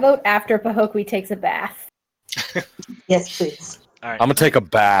 I vote after Pahokwi takes a bath. Yes, please. All right. I'm gonna take a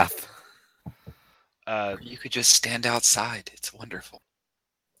bath. You could just stand outside. It's wonderful.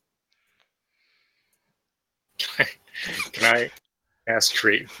 Can I ask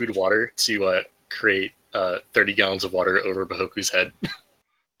create food water to create 30 gallons of water over Bahoku's head?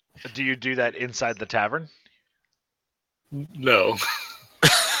 Do you do that inside the tavern? No.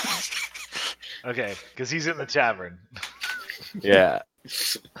 Okay, because he's in the tavern. Yeah.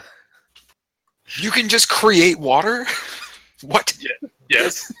 You can just create water? What?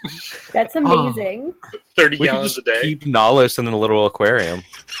 Yes. That's amazing. 30 We can gallons just a day. keep Nihilus in a little aquarium.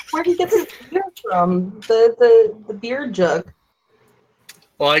 Where do you get this beer from? The beer jug.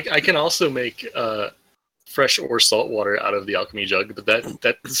 Well, I can also make fresh or salt water out of the alchemy jug, but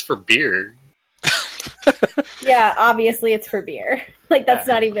that's for beer. Yeah, obviously it's for beer. Like, that's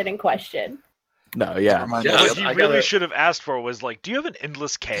Yeah. not even in question. No, yeah. Never mind. Yeah, What you I really gotta- should have asked for was like, do you have an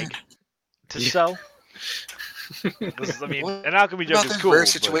endless keg to sell? 'Cause, I mean, What an alchemy jug is Nothing cool. rare but-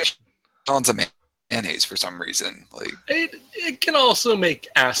 situation on some mayonnaise for some reason. Like, It can also make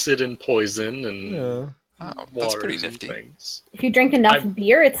acid and poison and oh, that's water pretty and nifty. things. If you drink enough I'm-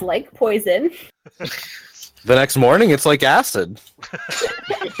 beer, it's like poison. The next morning, it's like acid.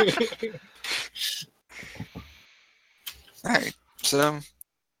 Alright, so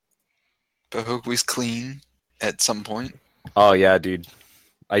Bahokwi's clean at some point. Oh yeah, dude.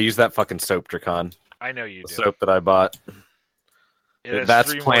 I use that fucking soap, Dracon. I know you The do. soap that I bought. It has that's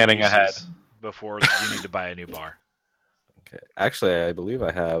 3 more planning uses ahead. before you need to buy a new bar. Okay. Actually, I believe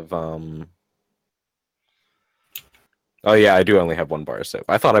I have Oh yeah, I do only have 1 bar of soap.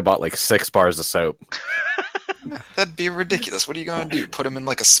 I thought I bought like 6 bars of soap. That'd be ridiculous. What are you gonna do? Put him in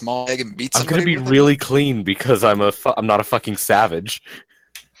like a small egg and beat I'm somebody gonna be with it? really clean because I'm not a fucking savage.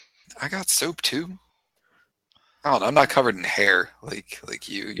 I got soap too. I don't know. I'm not covered in hair like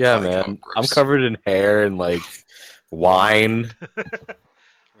you. You Yeah, probably go, man. "Gross." I'm covered in hair and like wine. I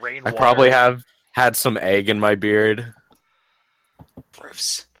Rainwater. probably have had some egg in my beard.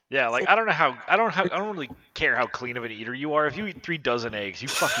 Gross. Yeah, like I don't really care how clean of an eater you are. If you eat 3 dozen eggs, you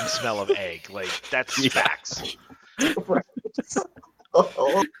fucking smell of egg. Like that's Yeah. facts.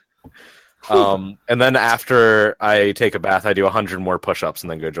 And then after I take a bath, I do 100 more push-ups and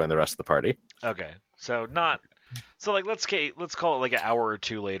then go join the rest of the party. Okay, so like let's call it like an hour or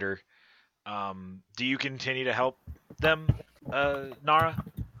 2 later. Do you continue to help them, Nara?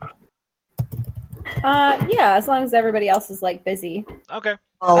 Yeah, as long as everybody else is like busy. Okay.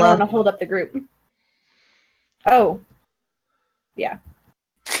 I don't want to hold up the group. Oh. Yeah.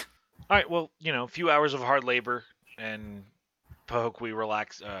 All right. Well, a few hours of hard labor and Pahokwi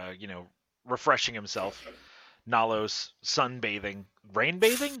refreshing himself. Nalos sunbathing, rain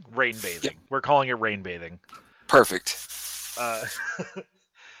bathing. Yep. We're calling it rain bathing. Perfect.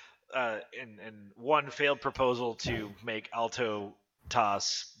 And one failed proposal to make Alto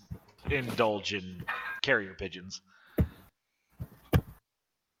Tas indulge in carrier pigeons.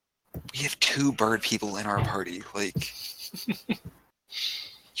 We have 2 bird people in our party. Like,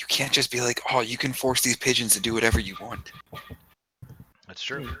 you can't just be like, oh, you can force these pigeons to do whatever you want. That's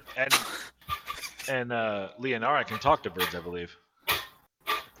true. And Leonara can talk to birds, I believe.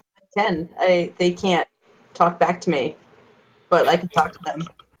 They can't talk back to me, but I can talk to them.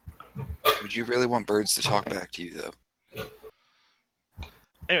 Would you really want birds to talk back to you, though?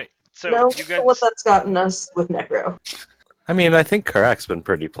 Anyway, so No, you guys. what that's gotten us with Necro. I mean, I think Karak's been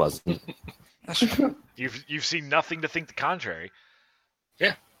pretty pleasant. That's true. You've seen nothing to think the contrary.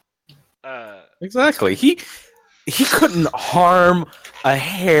 Yeah. Exactly. He couldn't harm a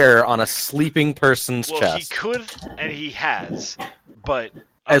hair on a sleeping person's Well, chest. he could, and he has, but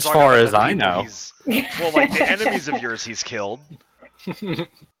I'm As talking far about as the I people know. Well, like the enemies of yours, he's killed.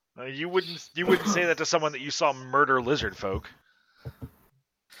 You wouldn't say that to someone that you saw murder lizard folk.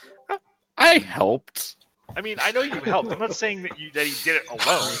 I helped. I mean, I know you helped. I'm not saying that he did it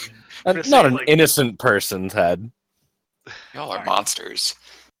alone. Not saying, an like- innocent person's head. Y'all are monsters.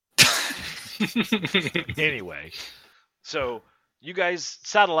 Anyway, so you guys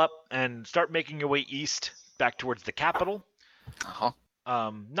saddle up and start making your way east back towards the capital. Uh-huh.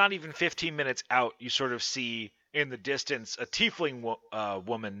 Not even 15 minutes out, you sort of see in the distance a tiefling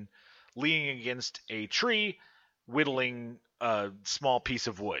woman leaning against a tree, whittling a small piece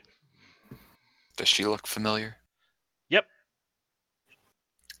of wood. Does she look familiar? Yep.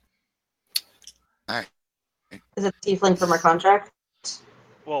 Is it Tiefling from our contract?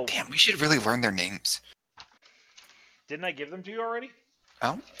 Well, Damn, we should really learn their names. didn't I give them to you already? I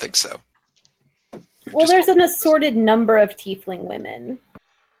don't think so. Well, there's an assorted number of tiefling women.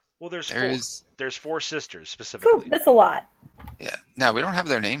 Well, there's There four. is. There's 4 sisters Whew, specifically. that's a lot. Yeah. No, we don't have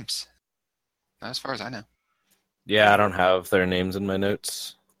their names. Not as far as I know. Yeah, I don't have their names in my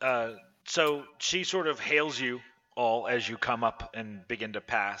notes. So she sort of hails you all as you come up and begin to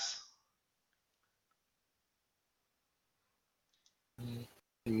pass.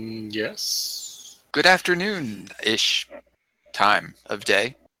 Yes. Good afternoon-ish time of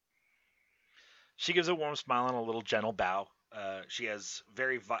day. She gives a warm smile and a little gentle bow. She has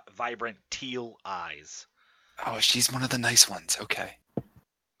very vibrant teal eyes. Oh, she's one of the nice ones. Okay.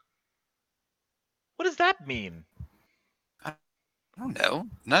 What does that mean? I don't know.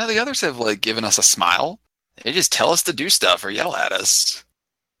 None of the others have given us a smile. They just tell us to do stuff or yell at us.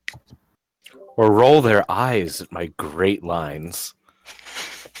 Or roll their eyes at my great lines.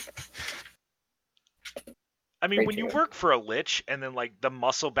 I mean, Very when you true. work for a lich and then the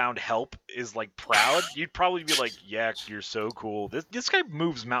muscle-bound help is proud, you'd probably be like, "Yeah, you're so cool. This guy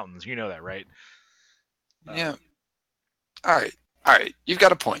moves mountains. You know that, right?" Yeah. All right. You've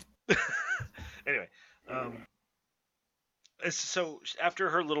got a point. Anyway, so after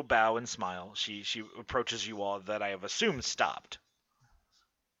her little bow and smile, she approaches you all that I have assumed stopped.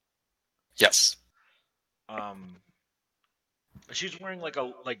 Yes. She's wearing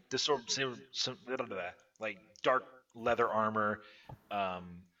this sort of some dark leather armor,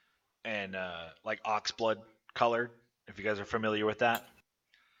 and oxblood color. If you guys are familiar with that.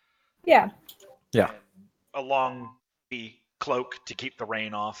 Yeah. Yeah. And a long cloak to keep the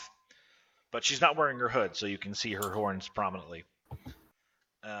rain off, but she's not wearing her hood, so you can see her horns prominently.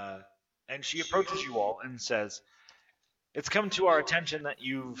 And she approaches you all and says, "It's come to our attention that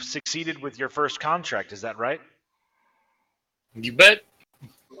you've succeeded with your first contract. Is that right?" You bet.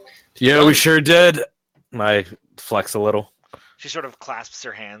 Yeah, we sure did. I flex a little. She sort of clasps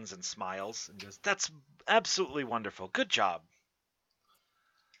her hands and smiles and goes, "That's absolutely wonderful. Good job.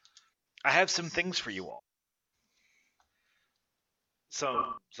 I have some things for you all.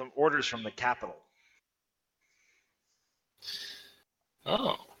 Some orders from the capital."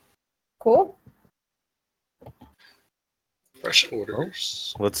 Oh, Cool. fresh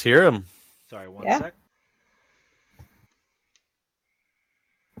orders. Let's hear him. Sorry, one Yeah. sec.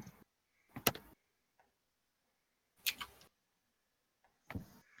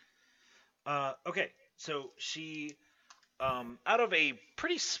 Okay, so she, out of a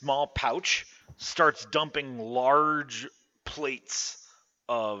pretty small pouch, starts dumping large plates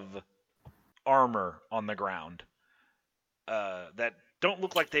of armor on the ground that don't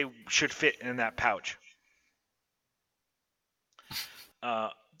look like they should fit in that pouch.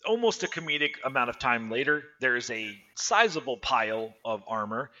 Almost a comedic amount of time later, there's a sizable pile of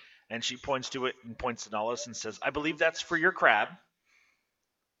armor, and she points to it and points to Nullis and says, "I believe that's for your crab."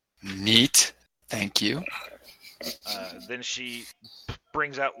 Neat. Thank you. Then she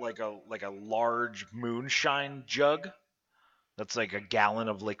brings out like a large moonshine jug that's like a gallon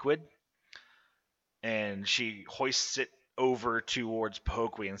of liquid, and she hoists it over towards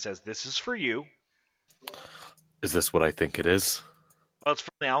Pahokwi and says, "This is for you." Is this what I think it is? Well, it's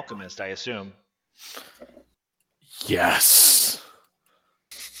from the alchemist, I assume. Yes.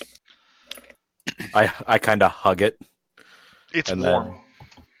 I kind of hug it. It's And warm. then-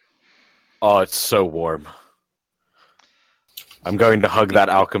 Oh, it's so warm. I'm going to hug that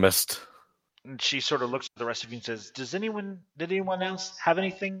alchemist. And she sort of looks at the rest of you and says, did anyone else have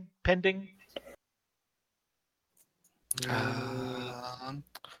anything pending?"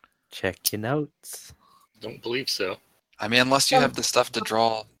 Check your notes. Don't believe so. I mean, unless you have the stuff to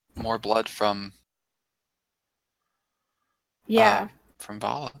draw more blood from Yeah. from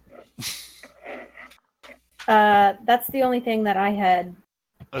Vala. That's the only thing that I had.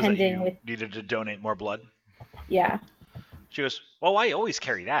 Oh, is that Pending you with- needed to donate more blood? Yeah. She goes, "Well, I always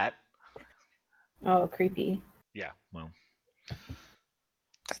carry that." Oh, creepy. Yeah, well.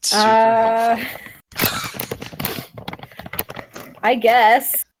 That's super helpful. I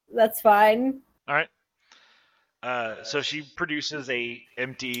guess that's fine. All right. So she produces a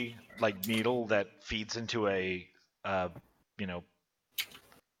empty needle that feeds into a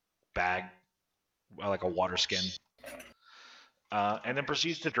bag, like a water skin, and then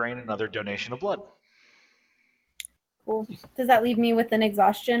proceeds to drain another donation of blood. Cool. Does that leave me with an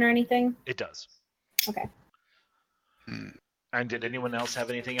exhaustion or anything? It does. Okay. And did anyone else have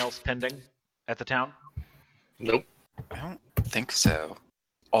anything else pending at the town? Nope. I don't think so.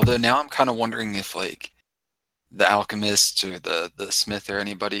 Although now I'm kind of wondering if the alchemist or the smith or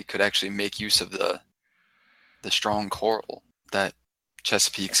anybody could actually make use of the strong coral that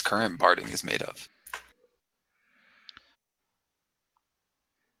Chesapeake's current barding is made of.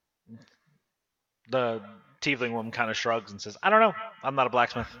 The tiefling woman kind of shrugs and says, "I don't know. I'm not a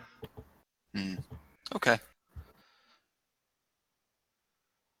blacksmith." Okay.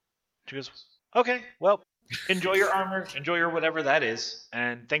 She goes, "Okay, well, enjoy your armor, enjoy your whatever that is,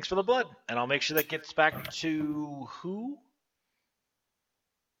 and thanks for the blood. And I'll make sure that gets back to who?"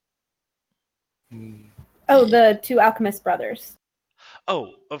 Oh, the two alchemist brothers.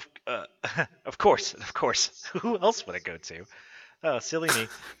 Oh, of course. Who else would it go to? Oh, silly me.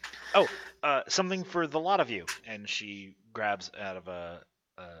 Oh, something for the lot of you. And she grabs out of a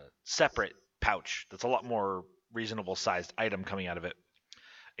separate pouch that's a lot more reasonable sized item coming out of it.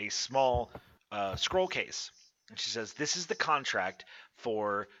 A small scroll case. And she says, "This is the contract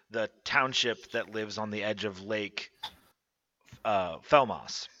for the township that lives on the edge of Lake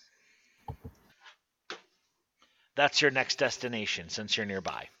Felmos. That's your next destination since you're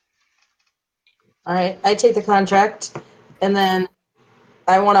nearby." All right, I take the contract, and then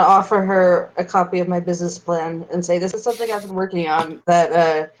I want to offer her a copy of my business plan and say, "This is something I've been working on.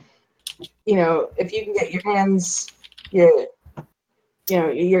 That if you can get your hands, your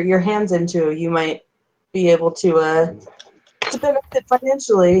hands into, you might be able to benefit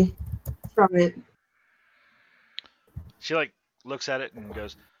financially from it." She looks at it and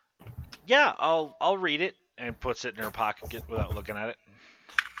goes, "Yeah, I'll read it," and puts it in her pocket without looking at it.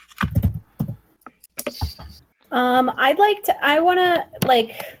 I want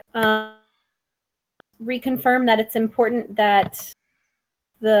to reconfirm that it's important that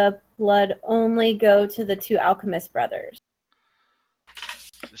the blood only go to the two alchemist brothers.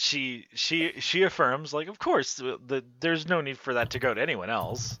 She affirms, of course, there's no need for that to go to anyone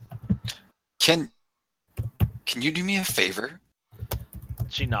else. Can you do me a favor?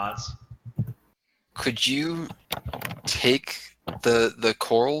 She nods. Could you take the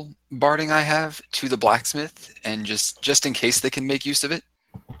coral barding I have to the blacksmith, and just in case they can make use of it.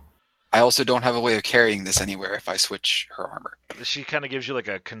 I also don't have a way of carrying this anywhere if I switch her armor. She kind of gives you like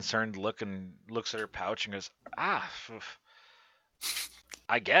a concerned look and looks at her pouch and goes, oof.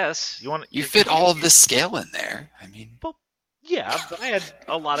 I guess You fit all of the scale in there. I mean, Well, yeah, but I had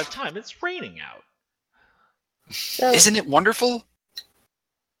a lot of time. It's raining out. So, isn't it wonderful?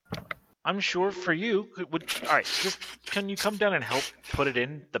 I'm sure for you, all right. Just can you come down and help put it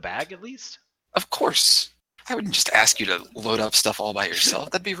in the bag at least? Of course. I wouldn't just ask you to load up stuff all by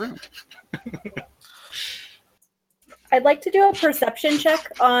yourself. That'd be rude. I'd like to do a perception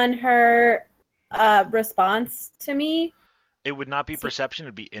check on her response to me. It would not be perception;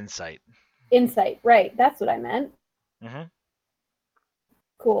 it'd be insight. Insight, right? That's what I meant. Mm-hmm.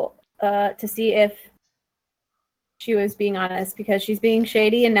 Cool. To see if she was being honest, because she's being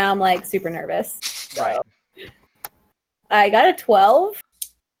shady, and now I'm like super nervous. So, Right. I got a 12.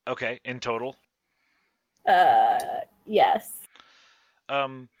 Okay. In total, Yes.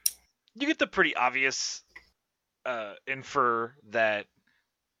 you get the pretty obvious infer that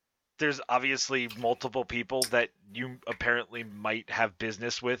there's obviously multiple people that you apparently might have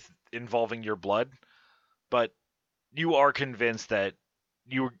business with involving your blood, but you are convinced that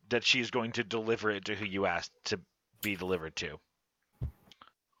she's going to deliver it to who you asked to be delivered to.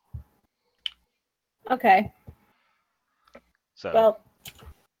 Okay. So Well,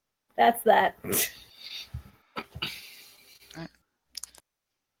 that's that.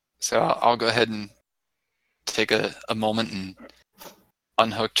 So I'll go ahead and take a moment and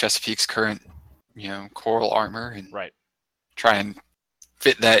unhook Chesapeake's current, coral armor and right. try and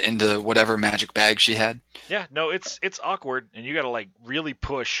fit that into whatever magic bag she had. Yeah, no, it's awkward, and you got to like really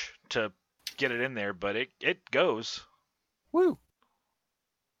push to get it in there, but it goes. Woo!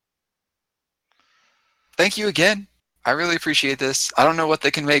 Thank you again. I really appreciate this. I don't know what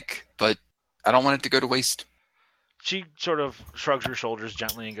they can make, but I don't want it to go to waste. She sort of shrugs her shoulders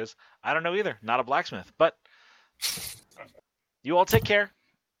gently and goes, I don't know either. Not a blacksmith, but you all take care.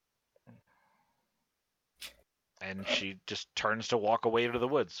 And she just turns to walk away to the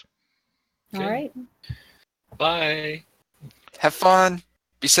woods. All right. Bye. Have fun.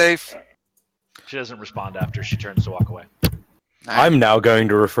 Be safe. She doesn't respond after she turns to walk away. I'm now going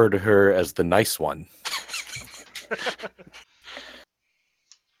to refer to her as the nice one.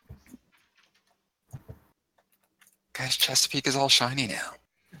 Guys, Chesapeake is all shiny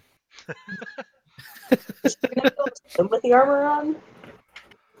now. Is she gonna be able to swim with the armor on?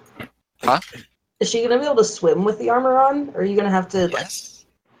 Huh? Is she gonna be able to swim with the armor on? Or are you gonna have to Yes.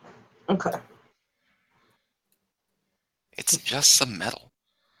 Okay. It's just some metal.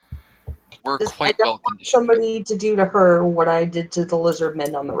 We're Just- quite I don't well want conditioned. somebody to do to her what I did to the lizard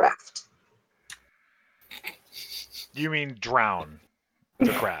men on the raft. You mean drown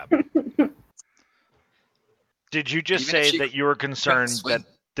the crab? Did you just Even if say she that you were concerned swim.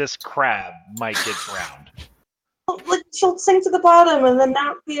 that this crab might get drowned? Like she'll sink to the bottom and then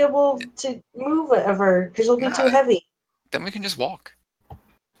not be able to move it ever because she'll be too heavy. Then we can just walk.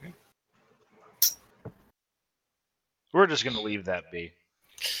 We're just going to leave that be.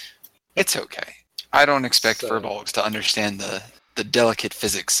 It's okay. I don't expect So- furbolgs to understand the delicate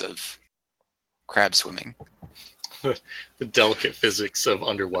physics of crab swimming. The delicate physics of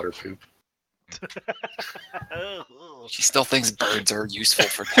underwater poop. She still thinks birds are useful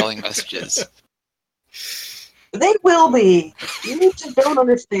for telling messages. They will be. You just don't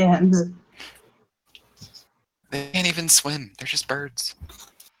understand. They can't even swim. They're just birds.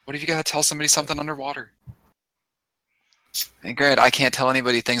 What if you gotta tell somebody something underwater? And granted, I can't tell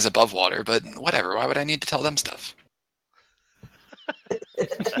anybody things above water, but whatever. Why would I need to tell them stuff?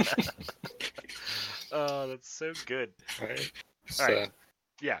 Oh, that's so good. Alright. All right.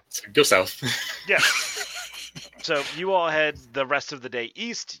 Yeah. So go south. Yeah. So you all head the rest of the day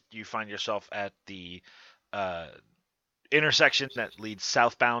east. You find yourself at the intersection that leads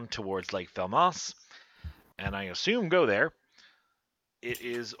southbound towards Lake Felmas, and I assume go there. It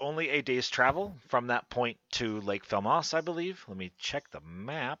is only a day's travel from that point to Lake Felmas, I believe. Let me check the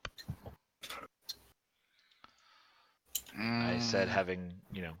map. I said having,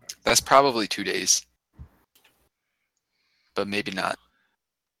 That's probably 2 days. But maybe not.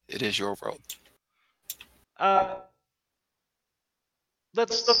 It is your world.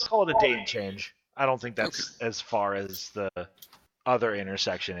 Let's call it a day and change. I don't think that's as far as the other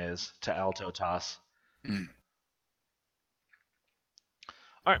intersection is to Alto Tas. Mm.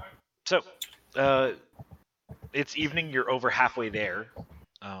 All right, so it's evening. You're over halfway there.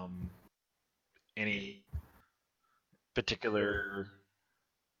 Any particular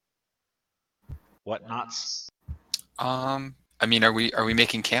whatnots? I mean, are we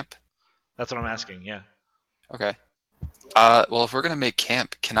making camp? That's what I'm asking. Yeah. Okay. Well, if we're gonna make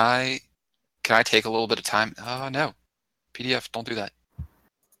camp, can I take a little bit of time? No. PDF, don't do that.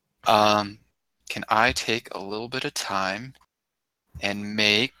 Can I take a little bit of time and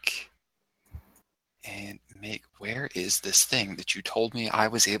make where is this thing that you told me I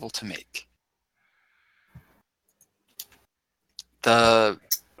was able to make?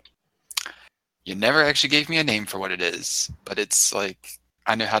 You never actually gave me a name for what it is, but it's like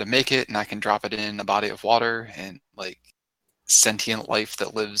I know how to make it and I can drop it in a body of water and like sentient life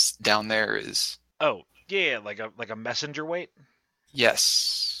that lives down there is Oh, yeah, like a messenger weight.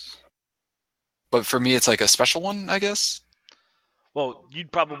 yes. But for me it's like a special one, I guess. Well,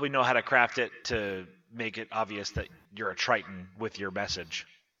 you'd probably know how to craft it to make it obvious that you're a Triton with your message.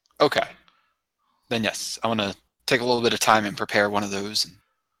 Okay. Then yes, I want to take a little bit of time and prepare one of those.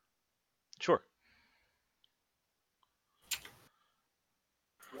 Sure.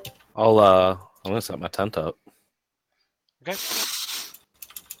 I'm gonna set my tent up. Okay.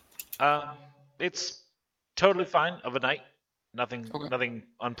 It's totally fine of a night. Nothing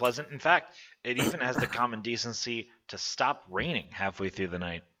unpleasant. In fact, it even has the common decency to stop raining halfway through the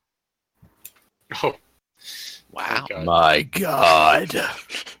night. Oh, Wow. God. My God.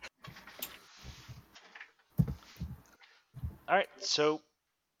 All right, so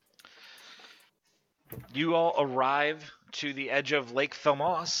you all arrive to the edge of Lake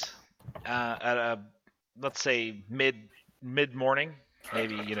Thomos at a, let's say, mid morning,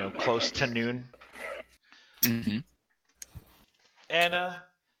 maybe close to noon, Mm-hmm. and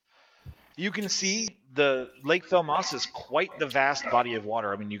you can see the Lake Thomos is quite the vast body of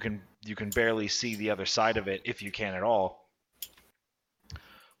water. I mean, you can barely see the other side of it, if you can at all,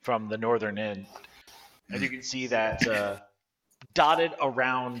 from the northern end, and you can see that. Dotted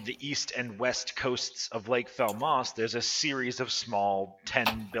around the east and west coasts of Lake Thomos, there's a series of small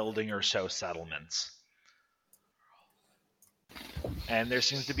 10-building or so settlements. And there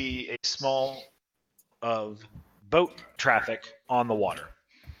seems to be a small of boat traffic on the water.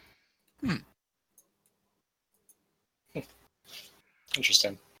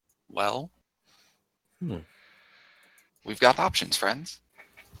 Interesting. Well, Hmm. we've got options, friends.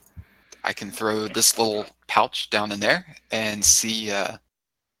 I can throw this little pouch down in there and see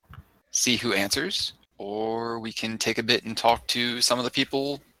who answers, or we can take a bit and talk to some of the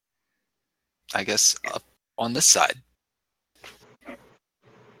people, I guess, up on this side.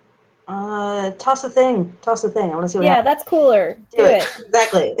 Toss a thing. I want to see what Yeah, happens. that's cooler. Do it.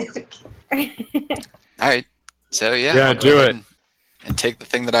 Exactly. All right. So yeah, Yeah, I'll go do ahead it. and take the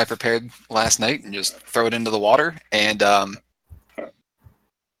thing that I prepared last night and just throw it into the water and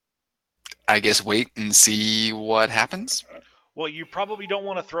I guess wait and see what happens. Well, you probably don't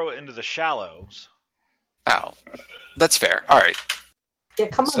want to throw it into the shallows. Oh, that's fair. All right. Yeah,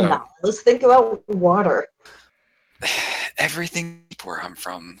 come on So- now. Let's think about water. Everything where I'm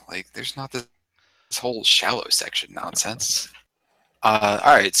from, like, there's not this whole shallow section nonsense. All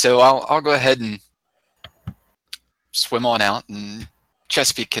right, so I'll go ahead and swim on out, and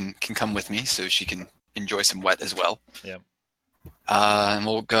Chesapeake can come with me so she can enjoy some wet as well. Yeah. And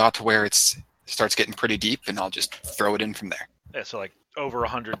we'll go out to where it starts getting pretty deep, and I'll just throw it in from there. Yeah, so like over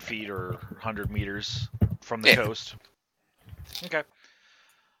 100 feet or 100 meters from the Yeah. coast. Okay.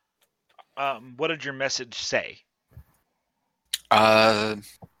 What did your message say?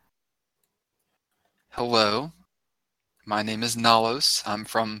 Hello, my name is Nalos. I'm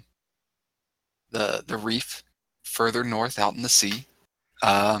from the reef further north out in the sea.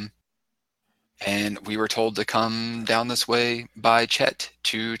 And we were told to come down this way by Chet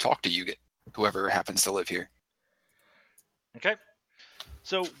to talk to you, whoever happens to live here. Okay.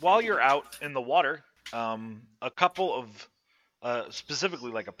 So while you're out in the water, a couple of,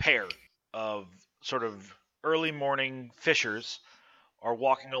 specifically like a pair of sort of early morning fishers are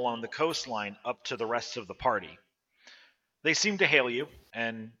walking along the coastline up to the rest of the party. They seem to hail you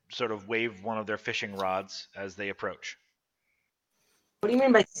and sort of wave one of their fishing rods as they approach. What do you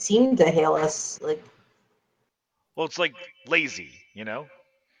mean by seem to hail us? Like, Well, it's like lazy, you know?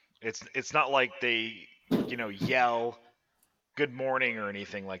 It's not like they, yell good morning or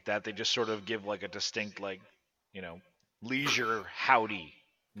anything like that. They just sort of give like a distinct like, leisure howdy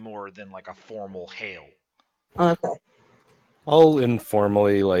more than like a formal hail. okay. I'll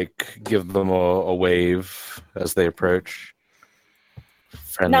informally give them a wave as they approach.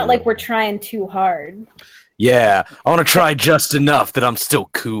 Friendly Not like we're little- trying too hard. Yeah, I want to try just enough that I'm still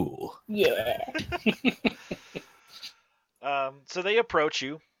cool. Yeah. So they approach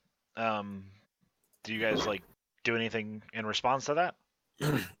you. Do you guys do anything in response to that?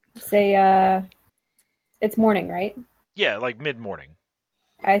 Say, it's morning, right? Yeah, like mid-morning.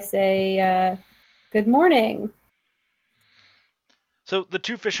 I say, good morning. So the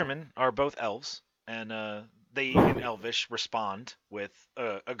two fishermen are both elves, and they in Elvish respond with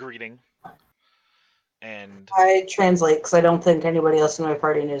a greeting. And I translate because I don't think anybody else in my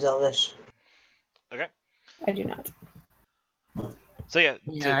party knows Elvish. okay, I do not. so yeah,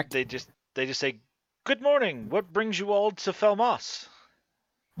 Yeah. they just say, "Good morning. What brings you all to Felmas?"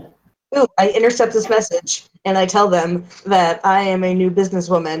 Ooh, I intercept this message and I tell them that I am a new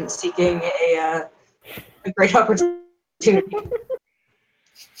businesswoman seeking a great opportunity.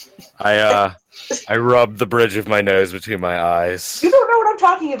 I rub the bridge of my nose between my eyes. You don't know what I'm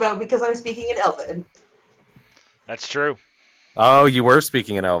talking about because I'm speaking in Elven. That's true. Oh, you were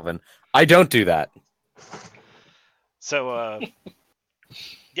speaking in Elven. I don't do that. So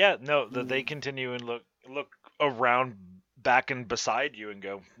yeah, no, they continue and look around back and beside you and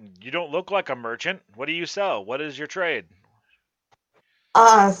go, "You don't look like a merchant. What do you sell? What is your trade?"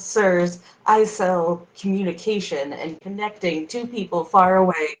 Sirs, I sell communication and connecting two people far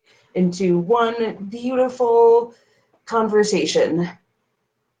away into one beautiful conversation.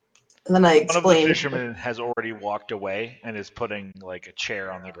 And then I One of the explain. fishermen has already walked away and is putting like a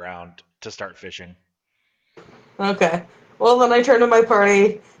chair on the ground to start fishing. Okay. Well, then I turn to my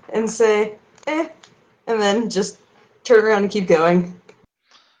party and say, and then just turn around and keep going.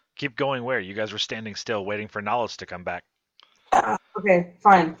 Keep going where? You guys were standing still waiting for Nalos to come back. Okay,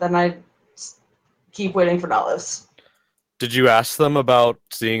 fine. Then I keep waiting for Nalos. Did you ask them about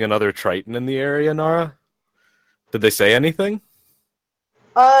seeing another Triton in the area, Nara? Did they say anything?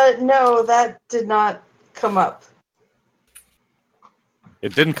 No, that did not come up.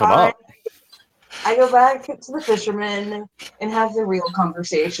 It didn't come up. I go back to the fishermen and have the real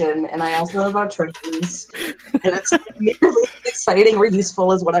conversation, and I ask them about Tritons. And it's nearly as exciting or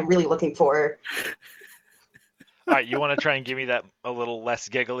useful as what I'm really looking for. All right, you want to try and give me that a little less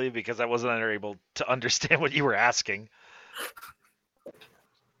giggly because I wasn't able to understand what you were asking.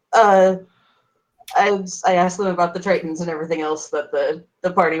 I asked them about the Tritons and everything else that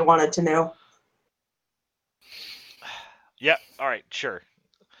the party wanted to know. Yeah, all right, sure.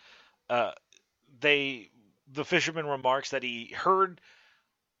 The fisherman remarks that he heard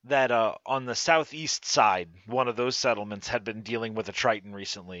that on the southeast side, one of those settlements had been dealing with a Triton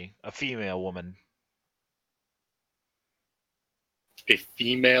recently, a female woman. A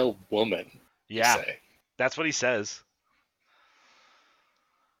female woman. you Yeah, say. that's what he says.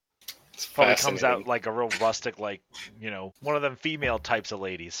 It's Probably comes fascinating. out like a real rustic, like, one of them female types of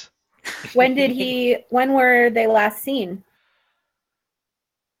ladies. When were they last seen?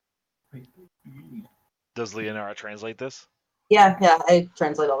 Does Leonara translate this? Yeah, I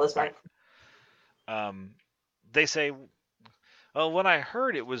translate all this back. They say, well, when I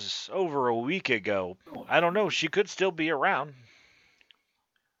heard it was over a week ago, I don't know, she could still be around.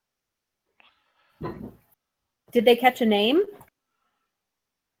 Did they catch a name?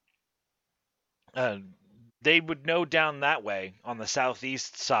 They would know down that way on the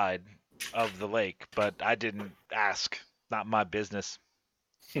southeast side of the lake, but I didn't ask. Not my business.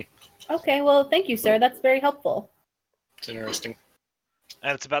 Okay, well, thank you, sir. That's very helpful. It's interesting.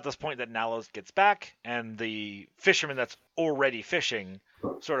 And it's about this point that Nalos gets back, and the fisherman that's already fishing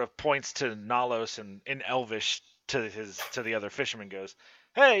sort of points to Nalos and in Elvish to the other fisherman, goes,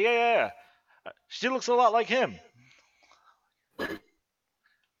 "Hey, yeah. She looks a lot like him."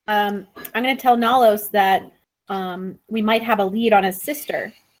 I'm going to tell Nalos that we might have a lead on his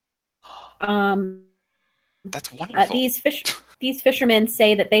sister. That's wonderful. These fishermen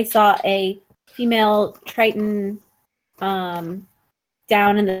say that they saw a female Triton down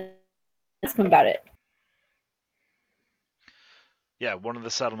in the. Ask them about it. Yeah, one of the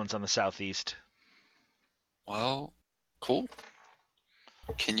settlements on the southeast. Well, cool.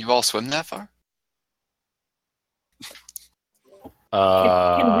 Can you all swim that far?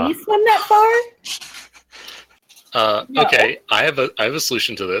 Can we swim that far? No. Okay, I have a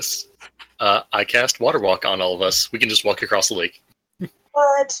solution to this. I cast Water Walk on all of us. We can just walk across the lake.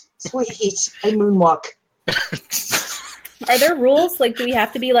 What? Sweet. I moonwalk. Are there rules? Like, do we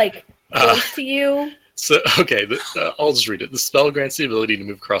have to be like close to you? So, okay, I'll just read it. The spell grants the ability to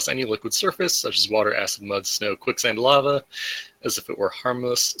move across any liquid surface, such as water, acid, mud, snow, quicksand, lava, as if it were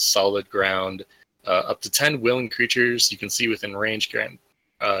harmless, solid ground. Up to 10 willing creatures you can see within range gain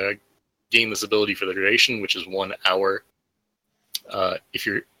this ability for the duration, which is 1 hour. If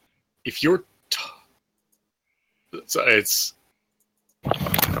you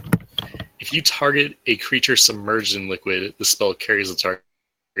target a creature submerged in liquid, the spell carries the target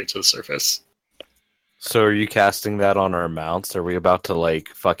to the surface. So are you casting that on our mounts? Are we about to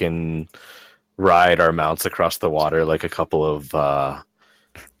fucking ride our mounts across the water like a couple of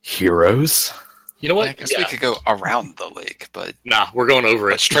heroes. You know what? I guess we could go around the lake, but Nah, we're going over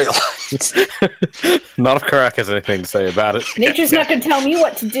a it. straight lines. Not if Karak has anything to say about it. Nature's not going to tell me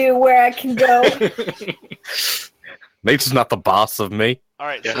what to do, where I can go. Nature's not the boss of me. All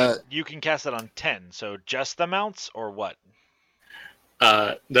right, Yeah. so you can cast it on 10. So just the mounts or what?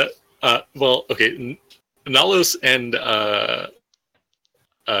 Well, okay. Nalos and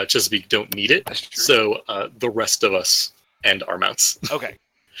Chesapeake don't need it, That's true. so the rest of us and our mounts. Okay.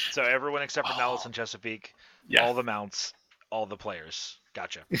 So everyone except for Nallis and Chesapeake, Yeah. all the mounts, all the players.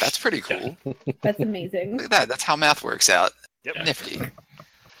 Gotcha. That's pretty cool. That's amazing. Look at that. That's how math works out. Yep. Nifty.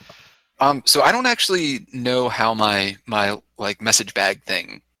 So I don't actually know how my like message bag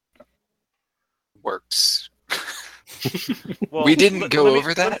thing works. Well, We didn't go let me-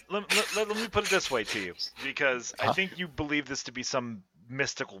 over that? Let me put it this way to you, because I Huh? think you believe this to be some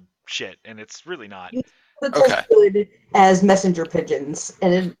mystical shit, and it's really not. It's Okay. as good as messenger pigeons,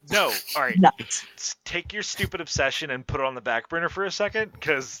 and it's No, all right. nuts. Take your stupid obsession and put it on the back burner for a second,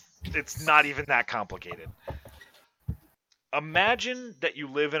 because it's not even that complicated. Imagine that you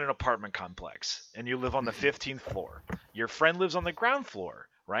live in an apartment complex, and you live on the 15th floor. Your friend lives on the ground floor,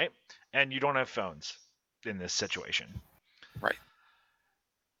 right? And you don't have phones in this situation. Right.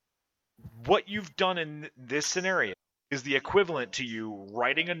 What you've done in this scenario is the equivalent to you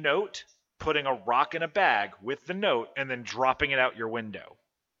writing a note, putting a rock in a bag with the note, and then dropping it out your window.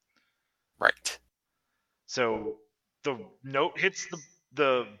 Right. So the note hits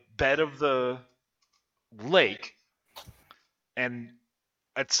the bed of the lake, and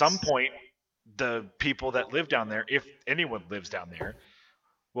at some point, the people that live down there, if anyone lives down there,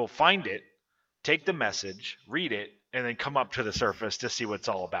 will find it, take the message, read it, and then come up to the surface to see what it's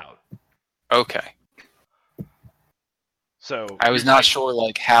all about. Okay. So I was not sure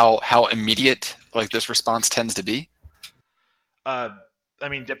like how immediate like this response tends to be. I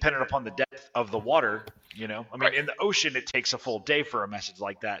mean, depending upon the depth of the water, you know. I mean, Right. in the ocean, it takes a full day for a message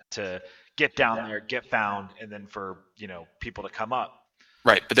like that to get down there, get found, and then for, you know, people to come up.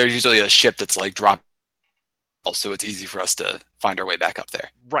 Right, but there's usually a ship that's like dropped, so it's easy for us to find our way back up there.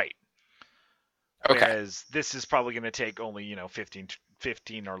 Right. Okay. Whereas this is probably going to take only, you know,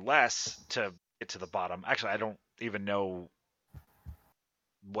 15 or less to get to the bottom. Actually, I don't even know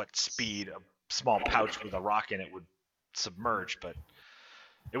what speed a small pouch with a rock in it would submerge, but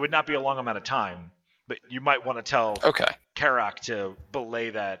it would not be a long amount of time. But you might want to tell Okay. Karak to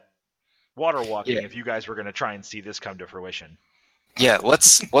belay that water walking Yeah. if you guys were going to try and see this come to fruition. Yeah,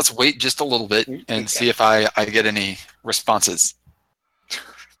 let's wait just a little bit and see if I get any responses.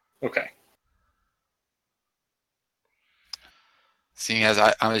 Okay. Seeing as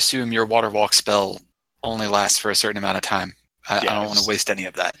I assume your water walk spell only lasts for a certain amount of time. I Yeah, don't want to it's- waste any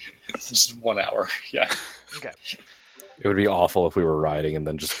of that. It's just 1 hour. Yeah. Okay. It would be awful if we were riding and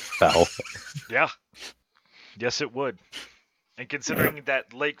then just fell. Yeah. Yes, it would. And considering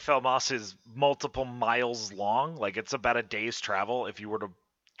that Lake Felmas is multiple miles long, like it's about a day's travel if you were to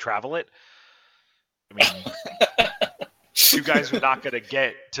travel it. I mean, you guys are not going to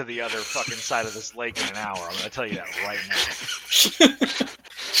get to the other fucking side of this lake in an hour. I'm going to tell you that right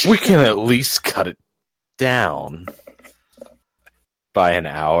now. We can at least cut it down by an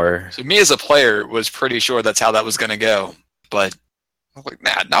hour. So me as a player was pretty sure that's how that was going to go, but I was like,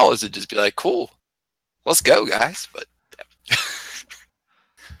 nah, Knowledge would just be like, cool, let's go, guys. But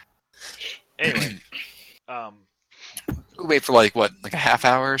Anyway, we wait for like what, like a half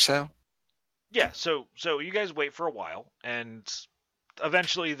hour or so. yeah, so you guys wait for a while, and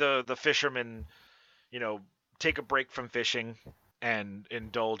eventually the fishermen, you know, take a break from fishing and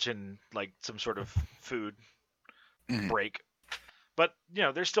indulge in like some sort of food Mhm. break. But you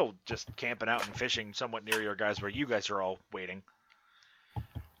know, they're still just camping out and fishing somewhat near your guys where you guys are all waiting.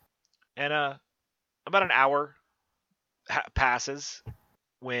 And about an hour passes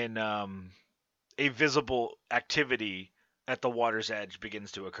when a visible activity at the water's edge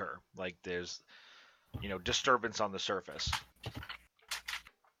begins to occur. Like there's, you know, disturbance on the surface.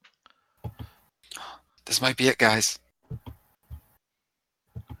 This might be it, guys.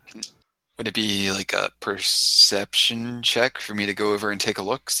 Would it be like a perception check for me to go over and take a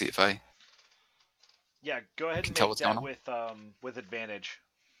look, see if I? Yeah, go ahead Can and tell make what's going that on? with advantage.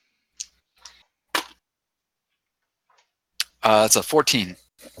 It's a 14.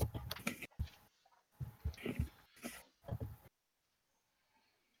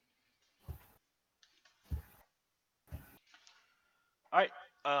 All right.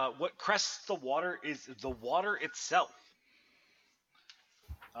 What crests the water is the water itself.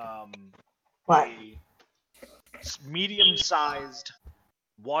 What? A medium-sized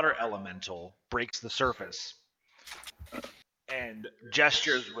water elemental breaks the surface and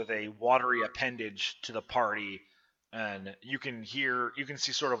gestures with a watery appendage to the party, and you can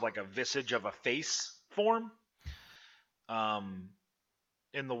see sort of like a visage of a face form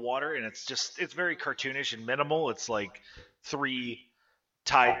in the water, and it's very cartoonish and minimal. It's like 3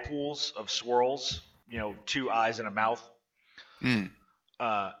 tide pools of swirls, 2 eyes and a mouth.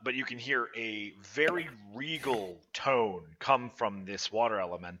 But you can hear a very regal tone come from this water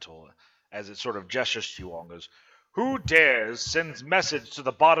elemental as it sort of gestures to you all and goes, "Who dares sends message to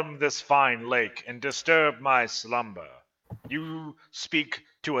the bottom of this fine lake and disturb my slumber? You speak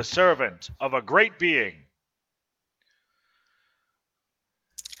to a servant of a great being."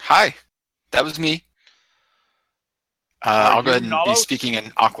 Hi, that was me. I'll go ahead and be Nalos? speaking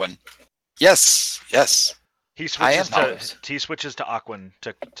in Aquan. Yes. He I am switches to Aquan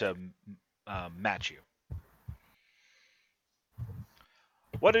to match you.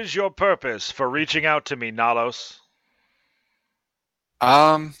 What is your purpose for reaching out to me, Nalos?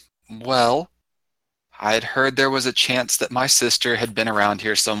 Well, I'd heard there was a chance that my sister had been around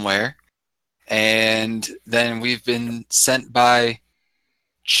here somewhere, and then we've been sent by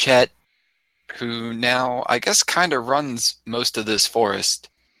Chet, who now, I guess, kind of runs most of this forest,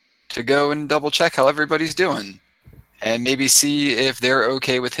 to go and double check how everybody's doing, and maybe see if they're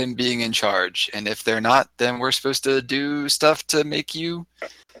okay with him being in charge. And if they're not, then we're supposed to do stuff to make you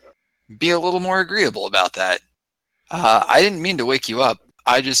be a little more agreeable about that. I didn't mean to wake you up.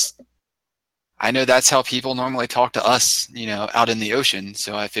 I know that's how people normally talk to us, out in the ocean,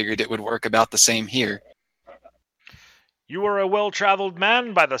 so I figured it would work about the same here. You are a well-traveled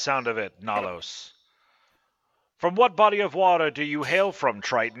man by the sound of it, Nalos. From what body of water do you hail from,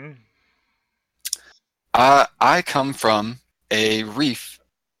 Triton? I come from a reef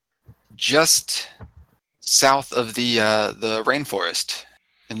just south of the rainforest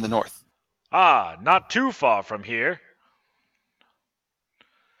in the north. Ah, not too far from here.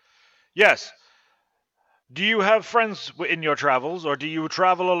 Yes. Do you have friends in your travels, or do you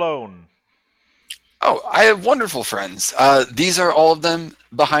travel alone? Oh, I have wonderful friends. These are all of them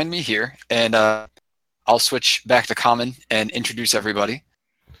behind me here, and I'll switch back to common and introduce everybody.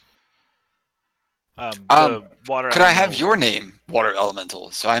 The water Could I elemental, have your name, Water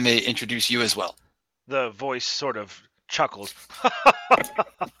Elemental, so I may introduce you as well? The voice sort of chuckles.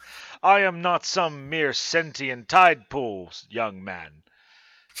 I am not some mere sentient tide pool, young man.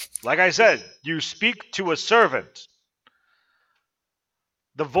 Like I said, you speak to a servant.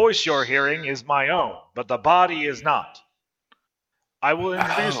 The voice you're hearing is my own, but the body is not. I will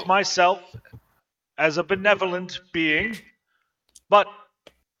introduce myself as a benevolent being, but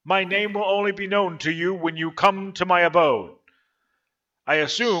my name will only be known to you when you come to my abode. I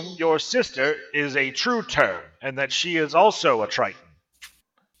assume your sister is a true term, and that she is also a Triton.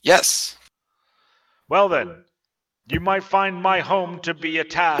 Yes. Well then, you might find my home to be a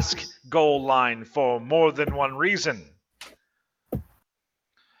task goal line for more than one reason.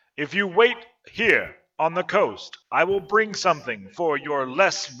 If you wait here on the coast, I will bring something for your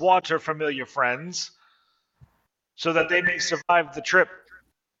less water-familiar friends so that they may survive the trip.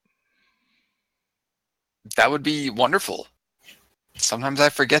 That would be wonderful. Sometimes I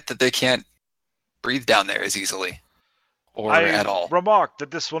forget that they can't breathe down there as easily. Or at all. I remarked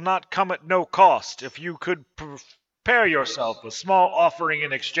that this will not come at no cost. If you could prepare yourself a small offering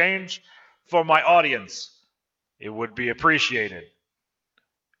in exchange for my audience, it would be appreciated.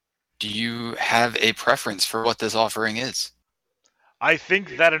 Do you have a preference for what this offering is? I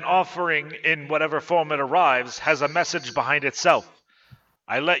think that an offering, in whatever form it arrives, has a message behind itself.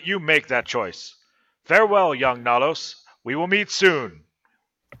 I let you make that choice. Farewell, young Nalos. We will meet soon.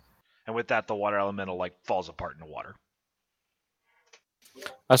 And with that, the water elemental falls apart in the water.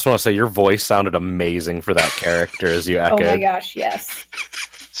 I just want to say your voice sounded amazing for that character as you echoed. Oh my gosh, yes.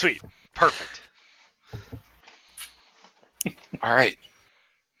 Sweet. Perfect. All right.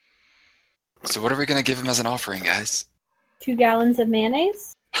 So what are we going to give him as an offering, guys? 2 gallons of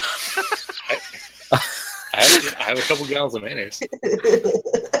mayonnaise? I have a couple gallons of mayonnaise.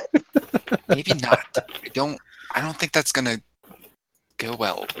 Maybe not. I don't think that's going to go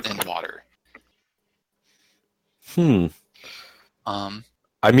well in water.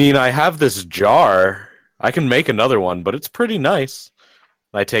 I mean, I have this jar. I can make another one, but it's pretty nice.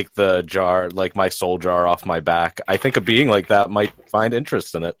 I take the jar, like my soul jar, off my back. I think a being like that might find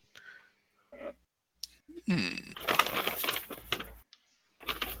interest in it.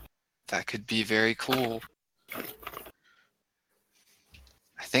 That could be very cool.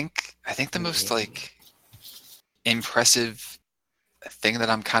 I think the most impressive thing that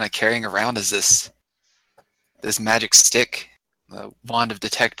I'm kind of carrying around is this magic stick. The wand of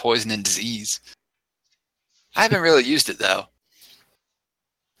detect poison and disease. I haven't really used it though.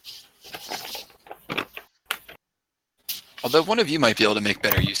 Although one of you might be able to make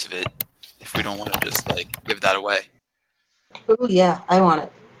better use of it if we don't want to just like give that away. Oh yeah, I want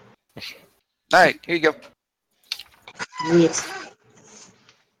it. Alright, here you go. Neat.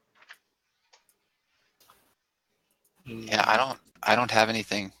 Yeah, I don't have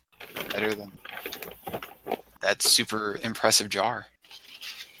anything better than that super impressive jar.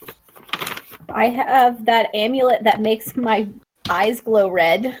 I have that amulet that makes my eyes glow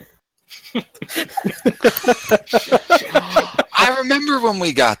red. I remember when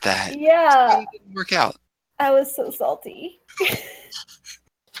we got that. Yeah, It didn't work out. I was so salty.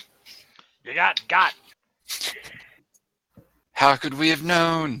 You got. How could we have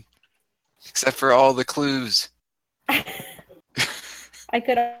known? Except for all the clues. I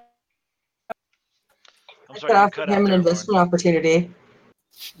could. I'm I sorry, could you offer cut him out an there, investment opportunity.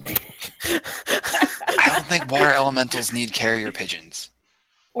 I don't think water elementals need carrier pigeons.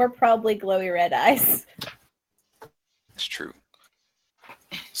 Or probably glowy red eyes. It's true.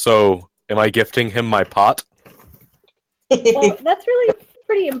 So, am I gifting him my pot? Well, that's really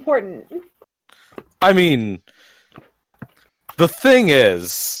pretty important. I mean, the thing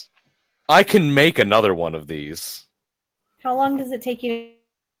is, I can make another one of these. How long does it take you?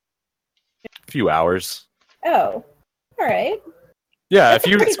 A few hours. Oh, all right. Yeah, That's if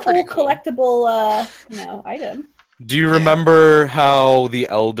you a pretty cool collectible, item. do you remember how the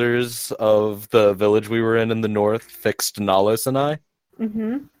elders of the village we were in the north fixed Nalos and I?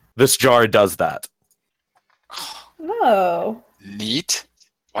 Mm-hmm. This jar does that. Oh. Neat.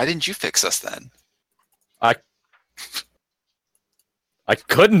 Why didn't you fix us then? I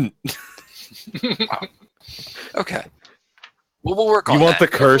couldn't. Okay. Well, we'll work on You want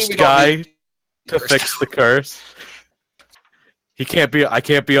that. the cursed guy Hopefully to fix the curse? I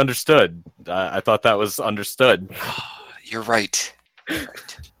can't be understood. I thought that was understood. You're right. You're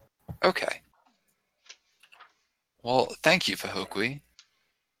right. Okay. Well, thank you, Fahokwi.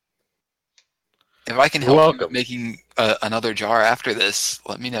 If I can You're help you welcome. with making another jar after this,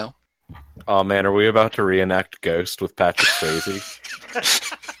 let me know. Oh man, are we about to reenact Ghost with Patrick Swayze?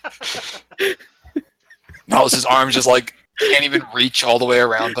 His arms just like can't even reach all the way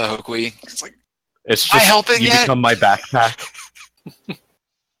around Fahokwi. It's like, It's I just helping you yet? become my backpack.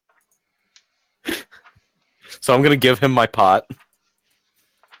 So I'm gonna give him my pot.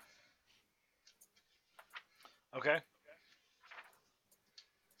 Okay.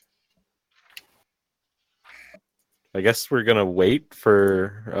 I guess we're gonna wait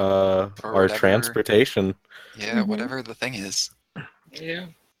for For our whatever- transportation. yeah, Mhm. whatever the thing is. Yeah.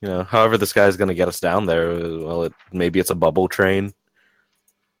 You know, however this guy's gonna get us down there. Well, maybe it's a bubble train.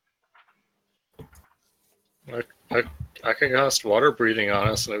 I can cast water breathing on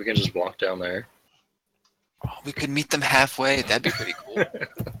us, and then we can just walk down there. Oh, we could meet them halfway. That'd be pretty cool.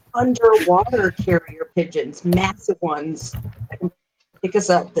 Underwater carrier pigeons, massive ones, that can pick us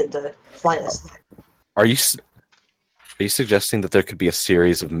up and fly us. Are you suggesting that there could be a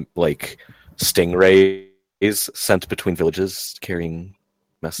series of like stingrays sent between villages carrying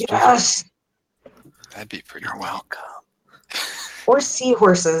messages? Yes, That'd be pretty You're cool. welcome. or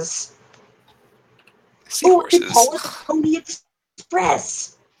seahorses. Oh, we call it Seahorses. the Pony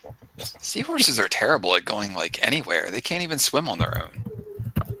Express. Seahorses are terrible at going like anywhere. They can't even swim on their own.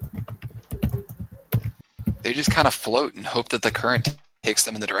 They just kind of float and hope that the current takes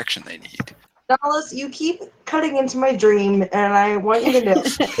them in the direction they need. Dallas, you keep cutting into my dream, and I want you to know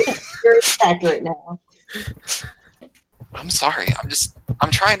you're accurate now. I'm sorry.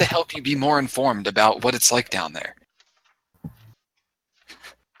 I'm trying to help you be more informed about what it's like down there.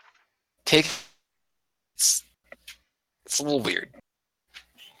 It's a little weird.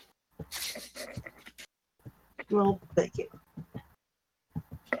 Well, thank you.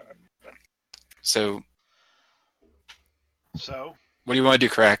 So, So, what do you want to do,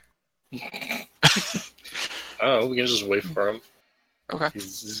 Crack? Oh, we can just wait for him. Okay.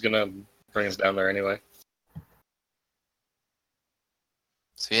 He's gonna bring us down there anyway.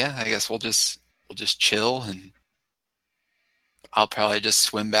 So yeah, I guess we'll just chill, and I'll probably just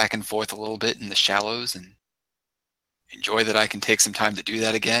swim back and forth a little bit in the shallows and enjoy that I can take some time to do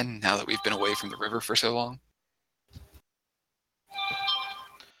that again now that we've been away from the river for so long.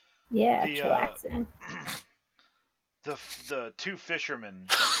 Yeah, The, chillaxing. the two fishermen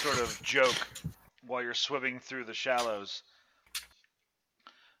sort of joke while you're swimming through the shallows.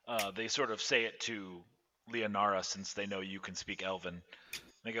 They sort of say it to Leonara since they know you can speak Elven.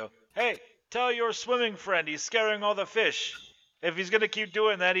 They go, "Hey, tell your swimming friend he's scaring all the fish. If he's gonna keep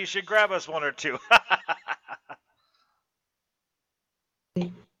doing that, he should grab us one or two."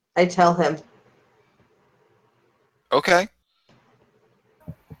 I tell him. Okay.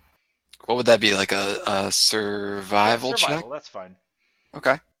 What would that be? Like a survival check? Survival, that's fine.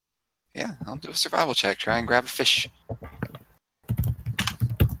 Okay. Yeah, I'll do a survival check. Try and grab a fish.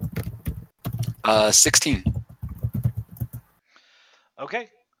 16. Okay.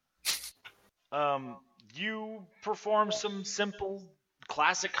 You perform some simple,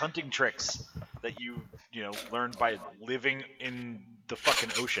 classic hunting tricks that you learned by living in the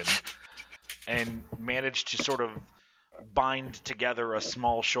fucking ocean, and manage to sort of bind together a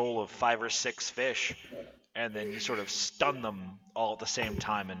small shoal of 5 or 6 fish, and then you sort of stun them all at the same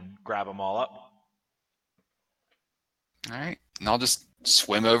time and grab them all up. All right. And I'll just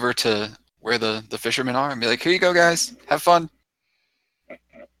swim over to where the fishermen are and be like, here you go, guys. Have fun.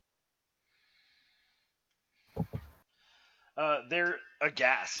 They're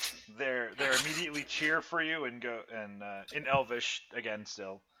aghast. They're immediately cheer for you and go and in Elvish again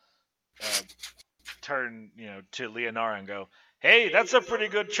still turn to Leonara and go, "Hey, that's a pretty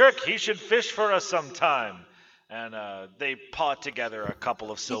good trick. He should fish for us sometime." And they paw together a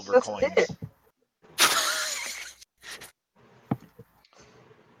couple of silver just coins. did.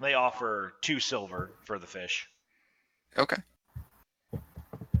 They offer 2 silver for the fish. Okay.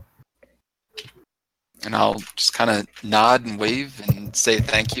 And I'll just kind of nod and wave and say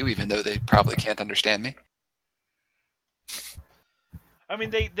thank you, even though they probably can't understand me. I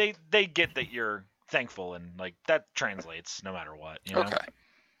mean, they get that you're thankful, and like that translates no matter what. Okay.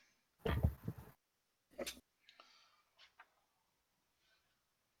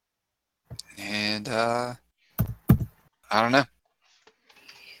 And I don't know.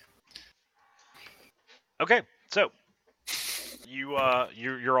 Okay, so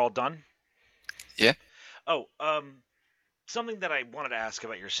you're all done? Yeah. Oh, something that I wanted to ask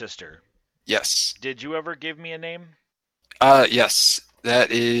about your sister. Yes. Did you ever give me a name? Yes.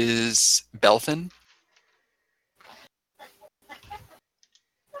 That is Belfin.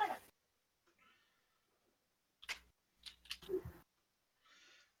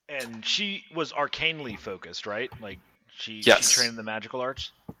 And she was arcanely focused, right? Like she Yes. trained in the magical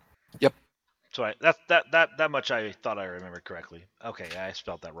arts. Yep. So that much I thought I remembered correctly. Okay, I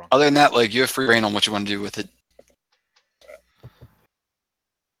spelled that wrong. Other than that, like, you have free reign on what you want to do with it.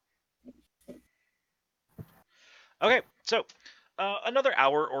 Okay, so another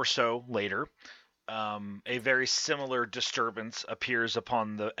hour or so later, a very similar disturbance appears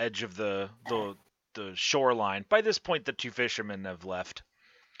upon the edge of the shoreline. By this point, the 2 fishermen have left,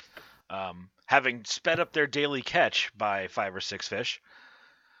 having sped up their daily catch by 5 or 6 fish.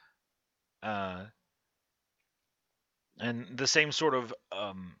 And the same sort of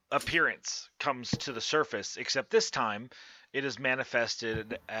appearance comes to the surface, except this time it is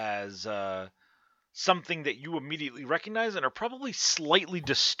manifested as something that you immediately recognize and are probably slightly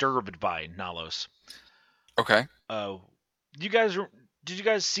disturbed by, Nalos. Okay. Did you guys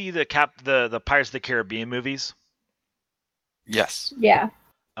see the Pirates of the Caribbean movies? Yes. Yeah.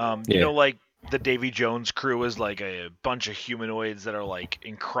 You know, like the Davy Jones crew is like a bunch of humanoids that are like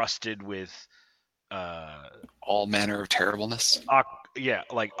encrusted with All manner of terribleness.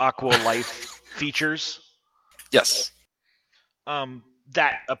 like aqua life features. Yes. One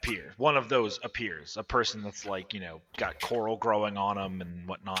of those appears. A person that's like, got coral growing on them and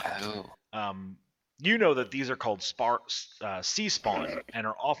whatnot. Oh. You know that these are called sea spawn and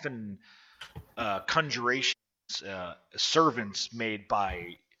are often conjurations, servants made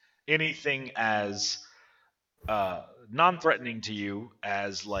by anything as non-threatening to you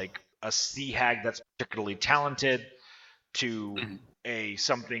as like a sea hag that's particularly talented to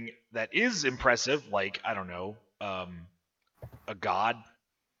something that is impressive, like, I don't know, a god.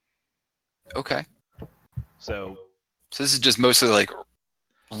 Okay. So this is just mostly like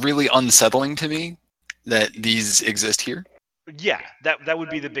really unsettling to me that these exist here. yeah, that would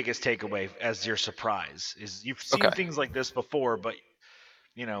be the biggest takeaway as your surprise is you've seen things like this before, but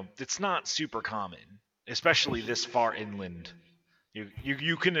it's not super common, especially this far inland.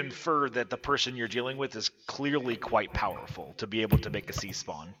 You can infer that the person you're dealing with is clearly quite powerful to be able to make a sea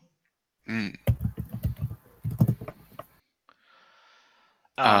spawn. I'm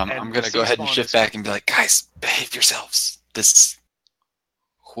going to go ahead and shift back and be like, guys, behave yourselves.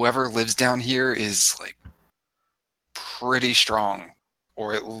 Whoever lives down here is like pretty strong,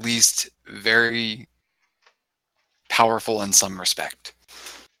 or at least very powerful in some respect.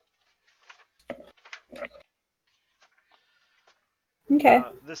 Okay.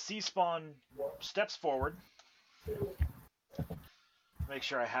 The sea spawn steps forward. Make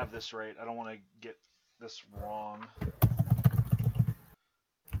sure I have this right. I don't want to get this wrong.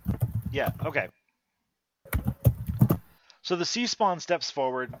 Yeah, okay. So the sea spawn steps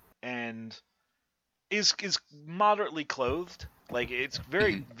forward and is moderately clothed. Like it's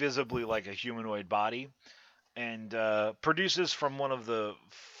very visibly like a humanoid body, and produces from one of the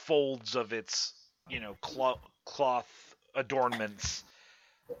folds of its cloth adornments.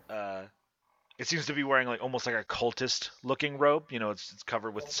 It seems to be wearing like almost like a cultist looking robe. It's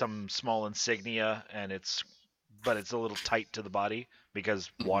covered with some small insignia, and it's a little tight to the body because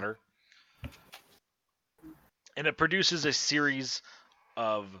water. And it produces a series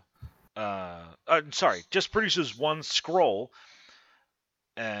of just produces one scroll,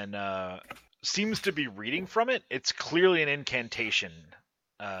 and seems to be reading from it. It's clearly an incantation.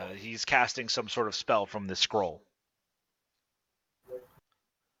 He's casting some sort of spell from this scroll.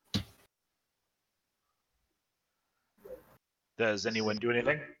 Does anyone do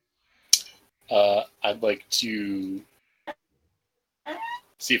anything? I'd like to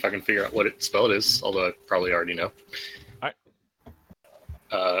see if I can figure out what spell it is, although I probably already know. All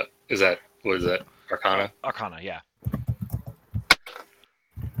right. What is that? Arcana? Arcana, yeah.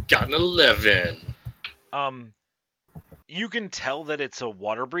 Got an 11. You can tell that it's a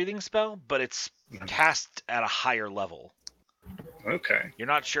water breathing spell, but it's cast at a higher level. Okay. You're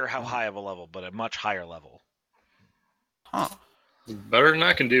not sure how high of a level, but a much higher level. Huh. Better than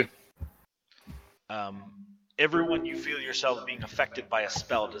I can do. Everyone, you feel yourself being affected by a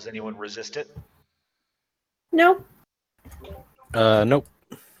spell. Does anyone resist it? No. Nope.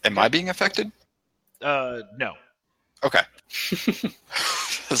 Am I being affected? No. Okay. I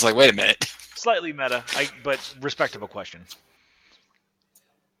was like, wait a minute. Slightly meta, but respectable question.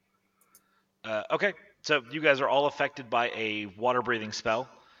 Okay, so you guys are all affected by a water-breathing spell,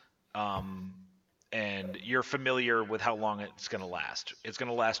 and you're familiar with how long it's going to last. It's going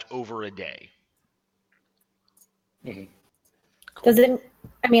to last over a day. Mm-hmm. Does it?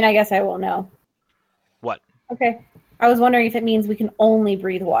 I mean, I guess I won't know. What? Okay. I was wondering if it means we can only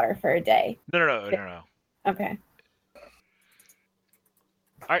breathe water for a day. No. Okay.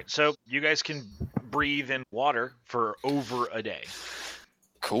 All right, so you guys can breathe in water for over a day.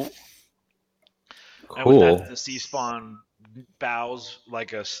 Cool. And with that, the sea spawn bows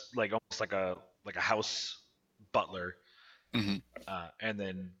almost like a house butler, and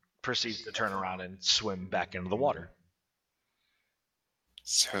then proceeds to turn around and swim back into the water.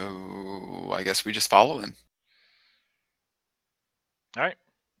 So I guess we just follow him. All right.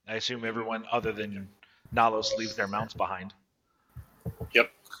 I assume everyone other than Nalos leaves their mounts behind. Yep.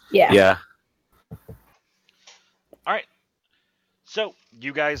 Yeah. All right. So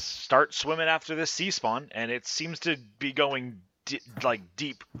you guys start swimming after this sea spawn, and it seems to be going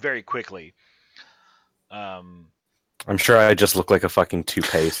deep very quickly. I'm sure I just look like a fucking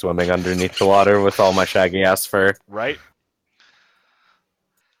toupee swimming underneath the water with all my shaggy ass fur. Right.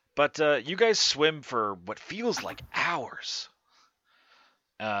 But you guys swim for what feels like hours.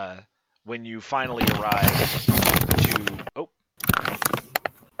 When you finally arrive to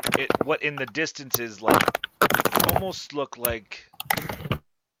what in the distance is like almost look like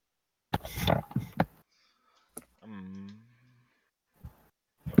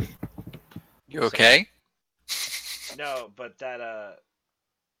You okay? No, but that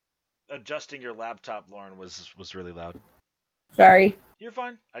adjusting your laptop, Lauren, was really loud. Sorry. You're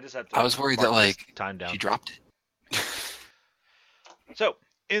fine. I just had to. I was worried that time down. She dropped it. So,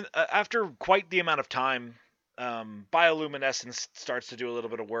 after quite the amount of time, bioluminescence starts to do a little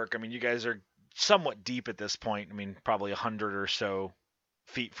bit of work. I mean, you guys are somewhat deep at this point. I mean, probably 100 or so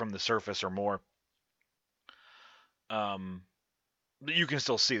feet from the surface or more. You can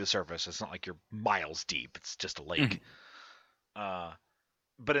still see the surface. It's not like you're miles deep. It's just a lake.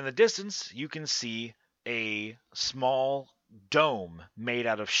 But in the distance, you can see a small dome made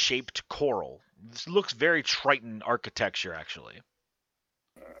out of shaped coral. This looks very Triton architecture, actually.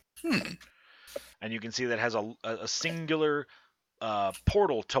 And you can see that it has a singular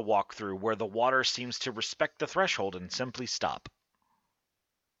portal to walk through where the water seems to respect the threshold and simply stop.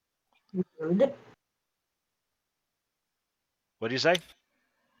 Weird. What do you say?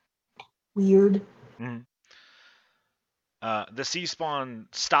 Weird. Mm-hmm. The sea spawn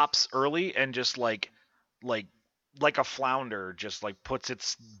stops early and just like a flounder just like puts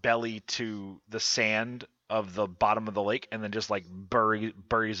its belly to the sand of the bottom of the lake and then just like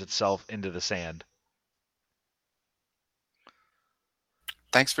buries itself into the sand.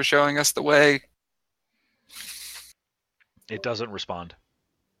 Thanks for showing us the way. It doesn't respond.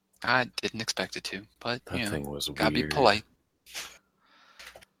 I didn't expect it to, but That thing was gotta weird. be polite.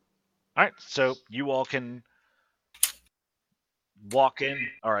 All right, so you all can walk in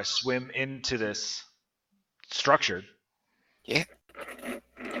or swim into this structure. Yeah.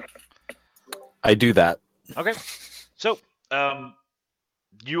 I do that. Okay, so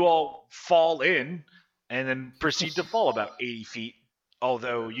you all fall in and then proceed to fall about 80 feet,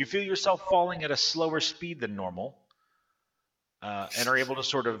 although you feel yourself falling at a slower speed than normal, and are able to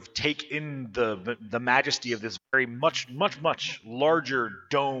sort of take in the majesty of this very much larger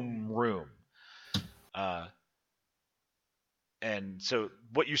dome room. And so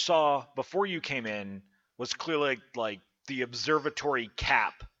what you saw before you came in was clearly like the observatory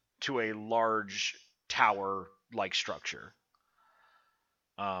cap to a large tower-like structure.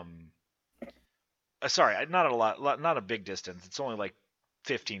 Sorry, not a big distance. It's only like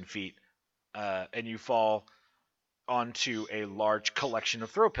 15 feet, and you fall onto a large collection of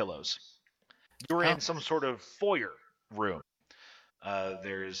throw pillows. You're in some sort of foyer room.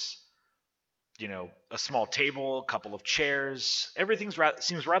 There's, a small table, a couple of chairs. Everything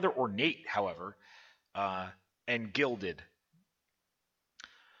seems rather ornate, however, and gilded,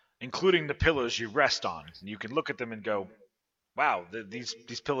 including the pillows you rest on. You can look at them and go, wow, these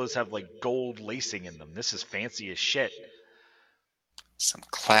pillows have like gold lacing in them. This is fancy as shit. Some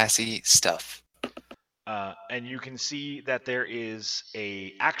classy stuff. And you can see that there is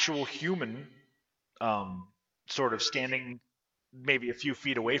a actual human sort of standing maybe a few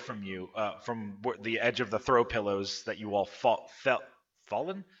feet away from you, from the edge of the throw pillows that you all fell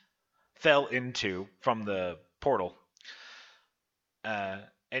into from the portal. And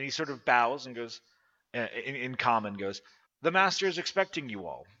he sort of bows and goes, in common, goes, "The master is expecting you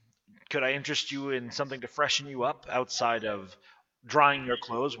all. Could I interest you in something to freshen you up outside of drying your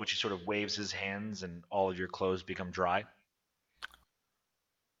clothes?" Which he sort of waves his hands and all of your clothes become dry.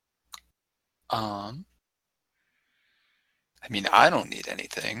 I mean, I don't need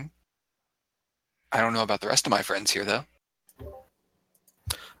anything. I don't know about the rest of my friends here, though.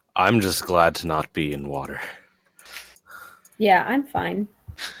 I'm just glad to not be in water. Yeah, I'm fine.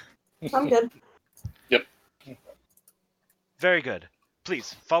 I'm good. Yep. Very good.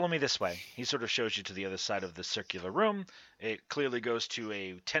 Please, follow me this way. He sort of shows you to the other side of the circular room. It clearly goes to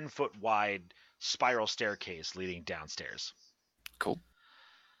a 10-foot wide spiral staircase leading downstairs. Cool.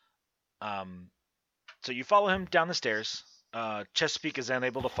 So you follow him down the stairs. Chesapeake is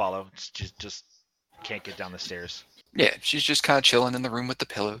unable to follow. Just can't get down the stairs. Yeah, she's just kind of chilling in the room with the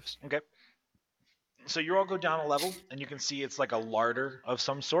pillows. Okay. So you all go down a level, and you can see it's like a larder of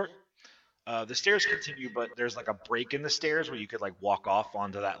some sort. The stairs continue, but there's like a break in the stairs where you could like walk off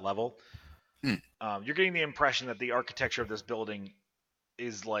onto that level. You're getting the impression that the architecture of this building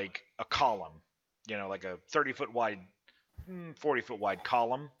is like a column, like a 30-foot wide, 40-foot wide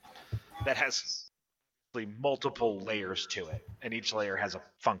column that has multiple layers to it, and each layer has a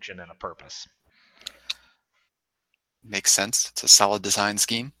function and a purpose. Makes sense. It's a solid design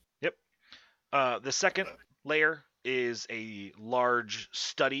scheme. Yep. The second layer is a large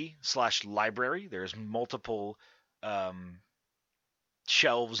study/library. There's multiple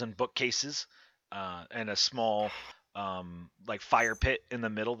shelves and bookcases, and a small like fire pit in the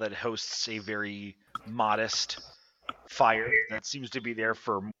middle that hosts a very modest fire that seems to be there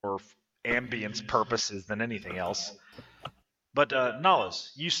for more ambience purposes than anything else. But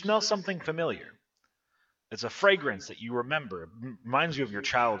Nalas, you smell something familiar. It's a fragrance that you remember. It reminds you of your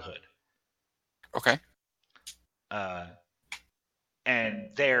childhood. Okay. And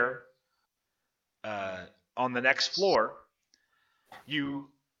there, on the next floor,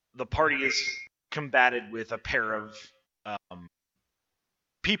 the party is combated with a pair of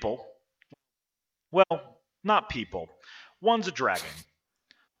people. Well, not people. One's a dragon,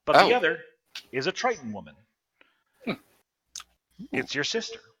 but the other is a Triton woman. It's your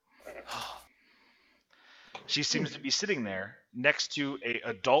sister. She seems to be sitting there next to an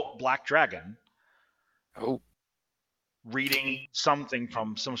adult black dragon. Reading something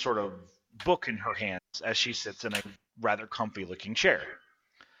from some sort of book in her hands as she sits in a rather comfy-looking chair.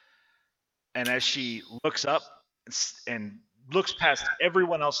 And as she looks up and looks past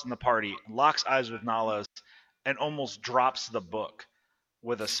everyone else in the party, locks eyes with Nalas, and almost drops the book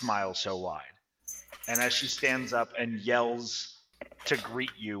with a smile so wide. And as she stands up and yells to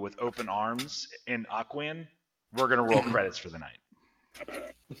greet you with open arms in Aquan, we're going to roll credits for the night.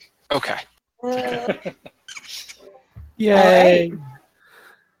 Okay. Yay!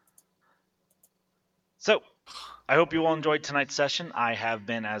 So, I hope you all enjoyed tonight's session. I have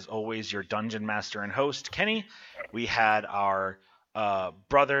been, as always, your dungeon master and host, Kenny. We had our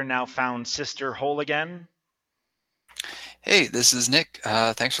brother, now found sister, whole again. Hey, this is Nick.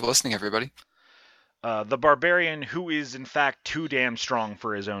 Thanks for listening, everybody. The barbarian, who is, in fact, too damn strong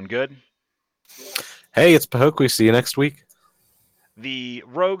for his own good. Hey, it's Pahokwi. See you next week. The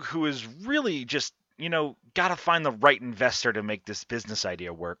rogue, who is really just, gotta find the right investor to make this business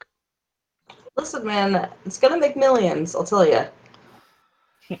idea work. Listen, man, it's gonna make millions, I'll tell you.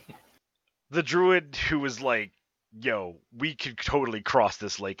 The druid who was like, yo, we could totally cross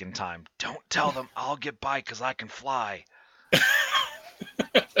this lake in time. Don't tell them I'll get by because I can fly.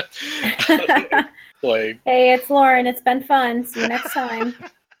 Like, Hey, it's Lauren. It's been fun. See you next time.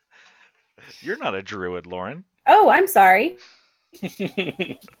 You're not a druid, Lauren. Oh, I'm sorry.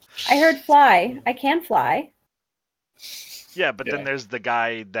 I heard fly. I can fly. Yeah, but Yeah. then there's the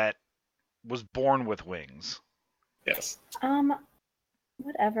guy that was born with wings. yes.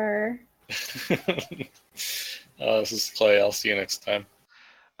 Whatever. This is Clay. I'll see you next time.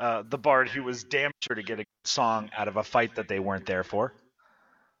 The bard who was damn sure to get a song out of a fight that they weren't there for.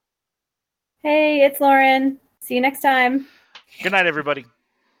 Hey, it's Lauren. See you next time. Good night, everybody.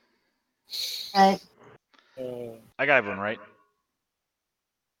 Right. I got everyone right.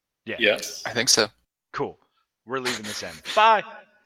 Yes. I think so. Cool. We're leaving this in. Bye.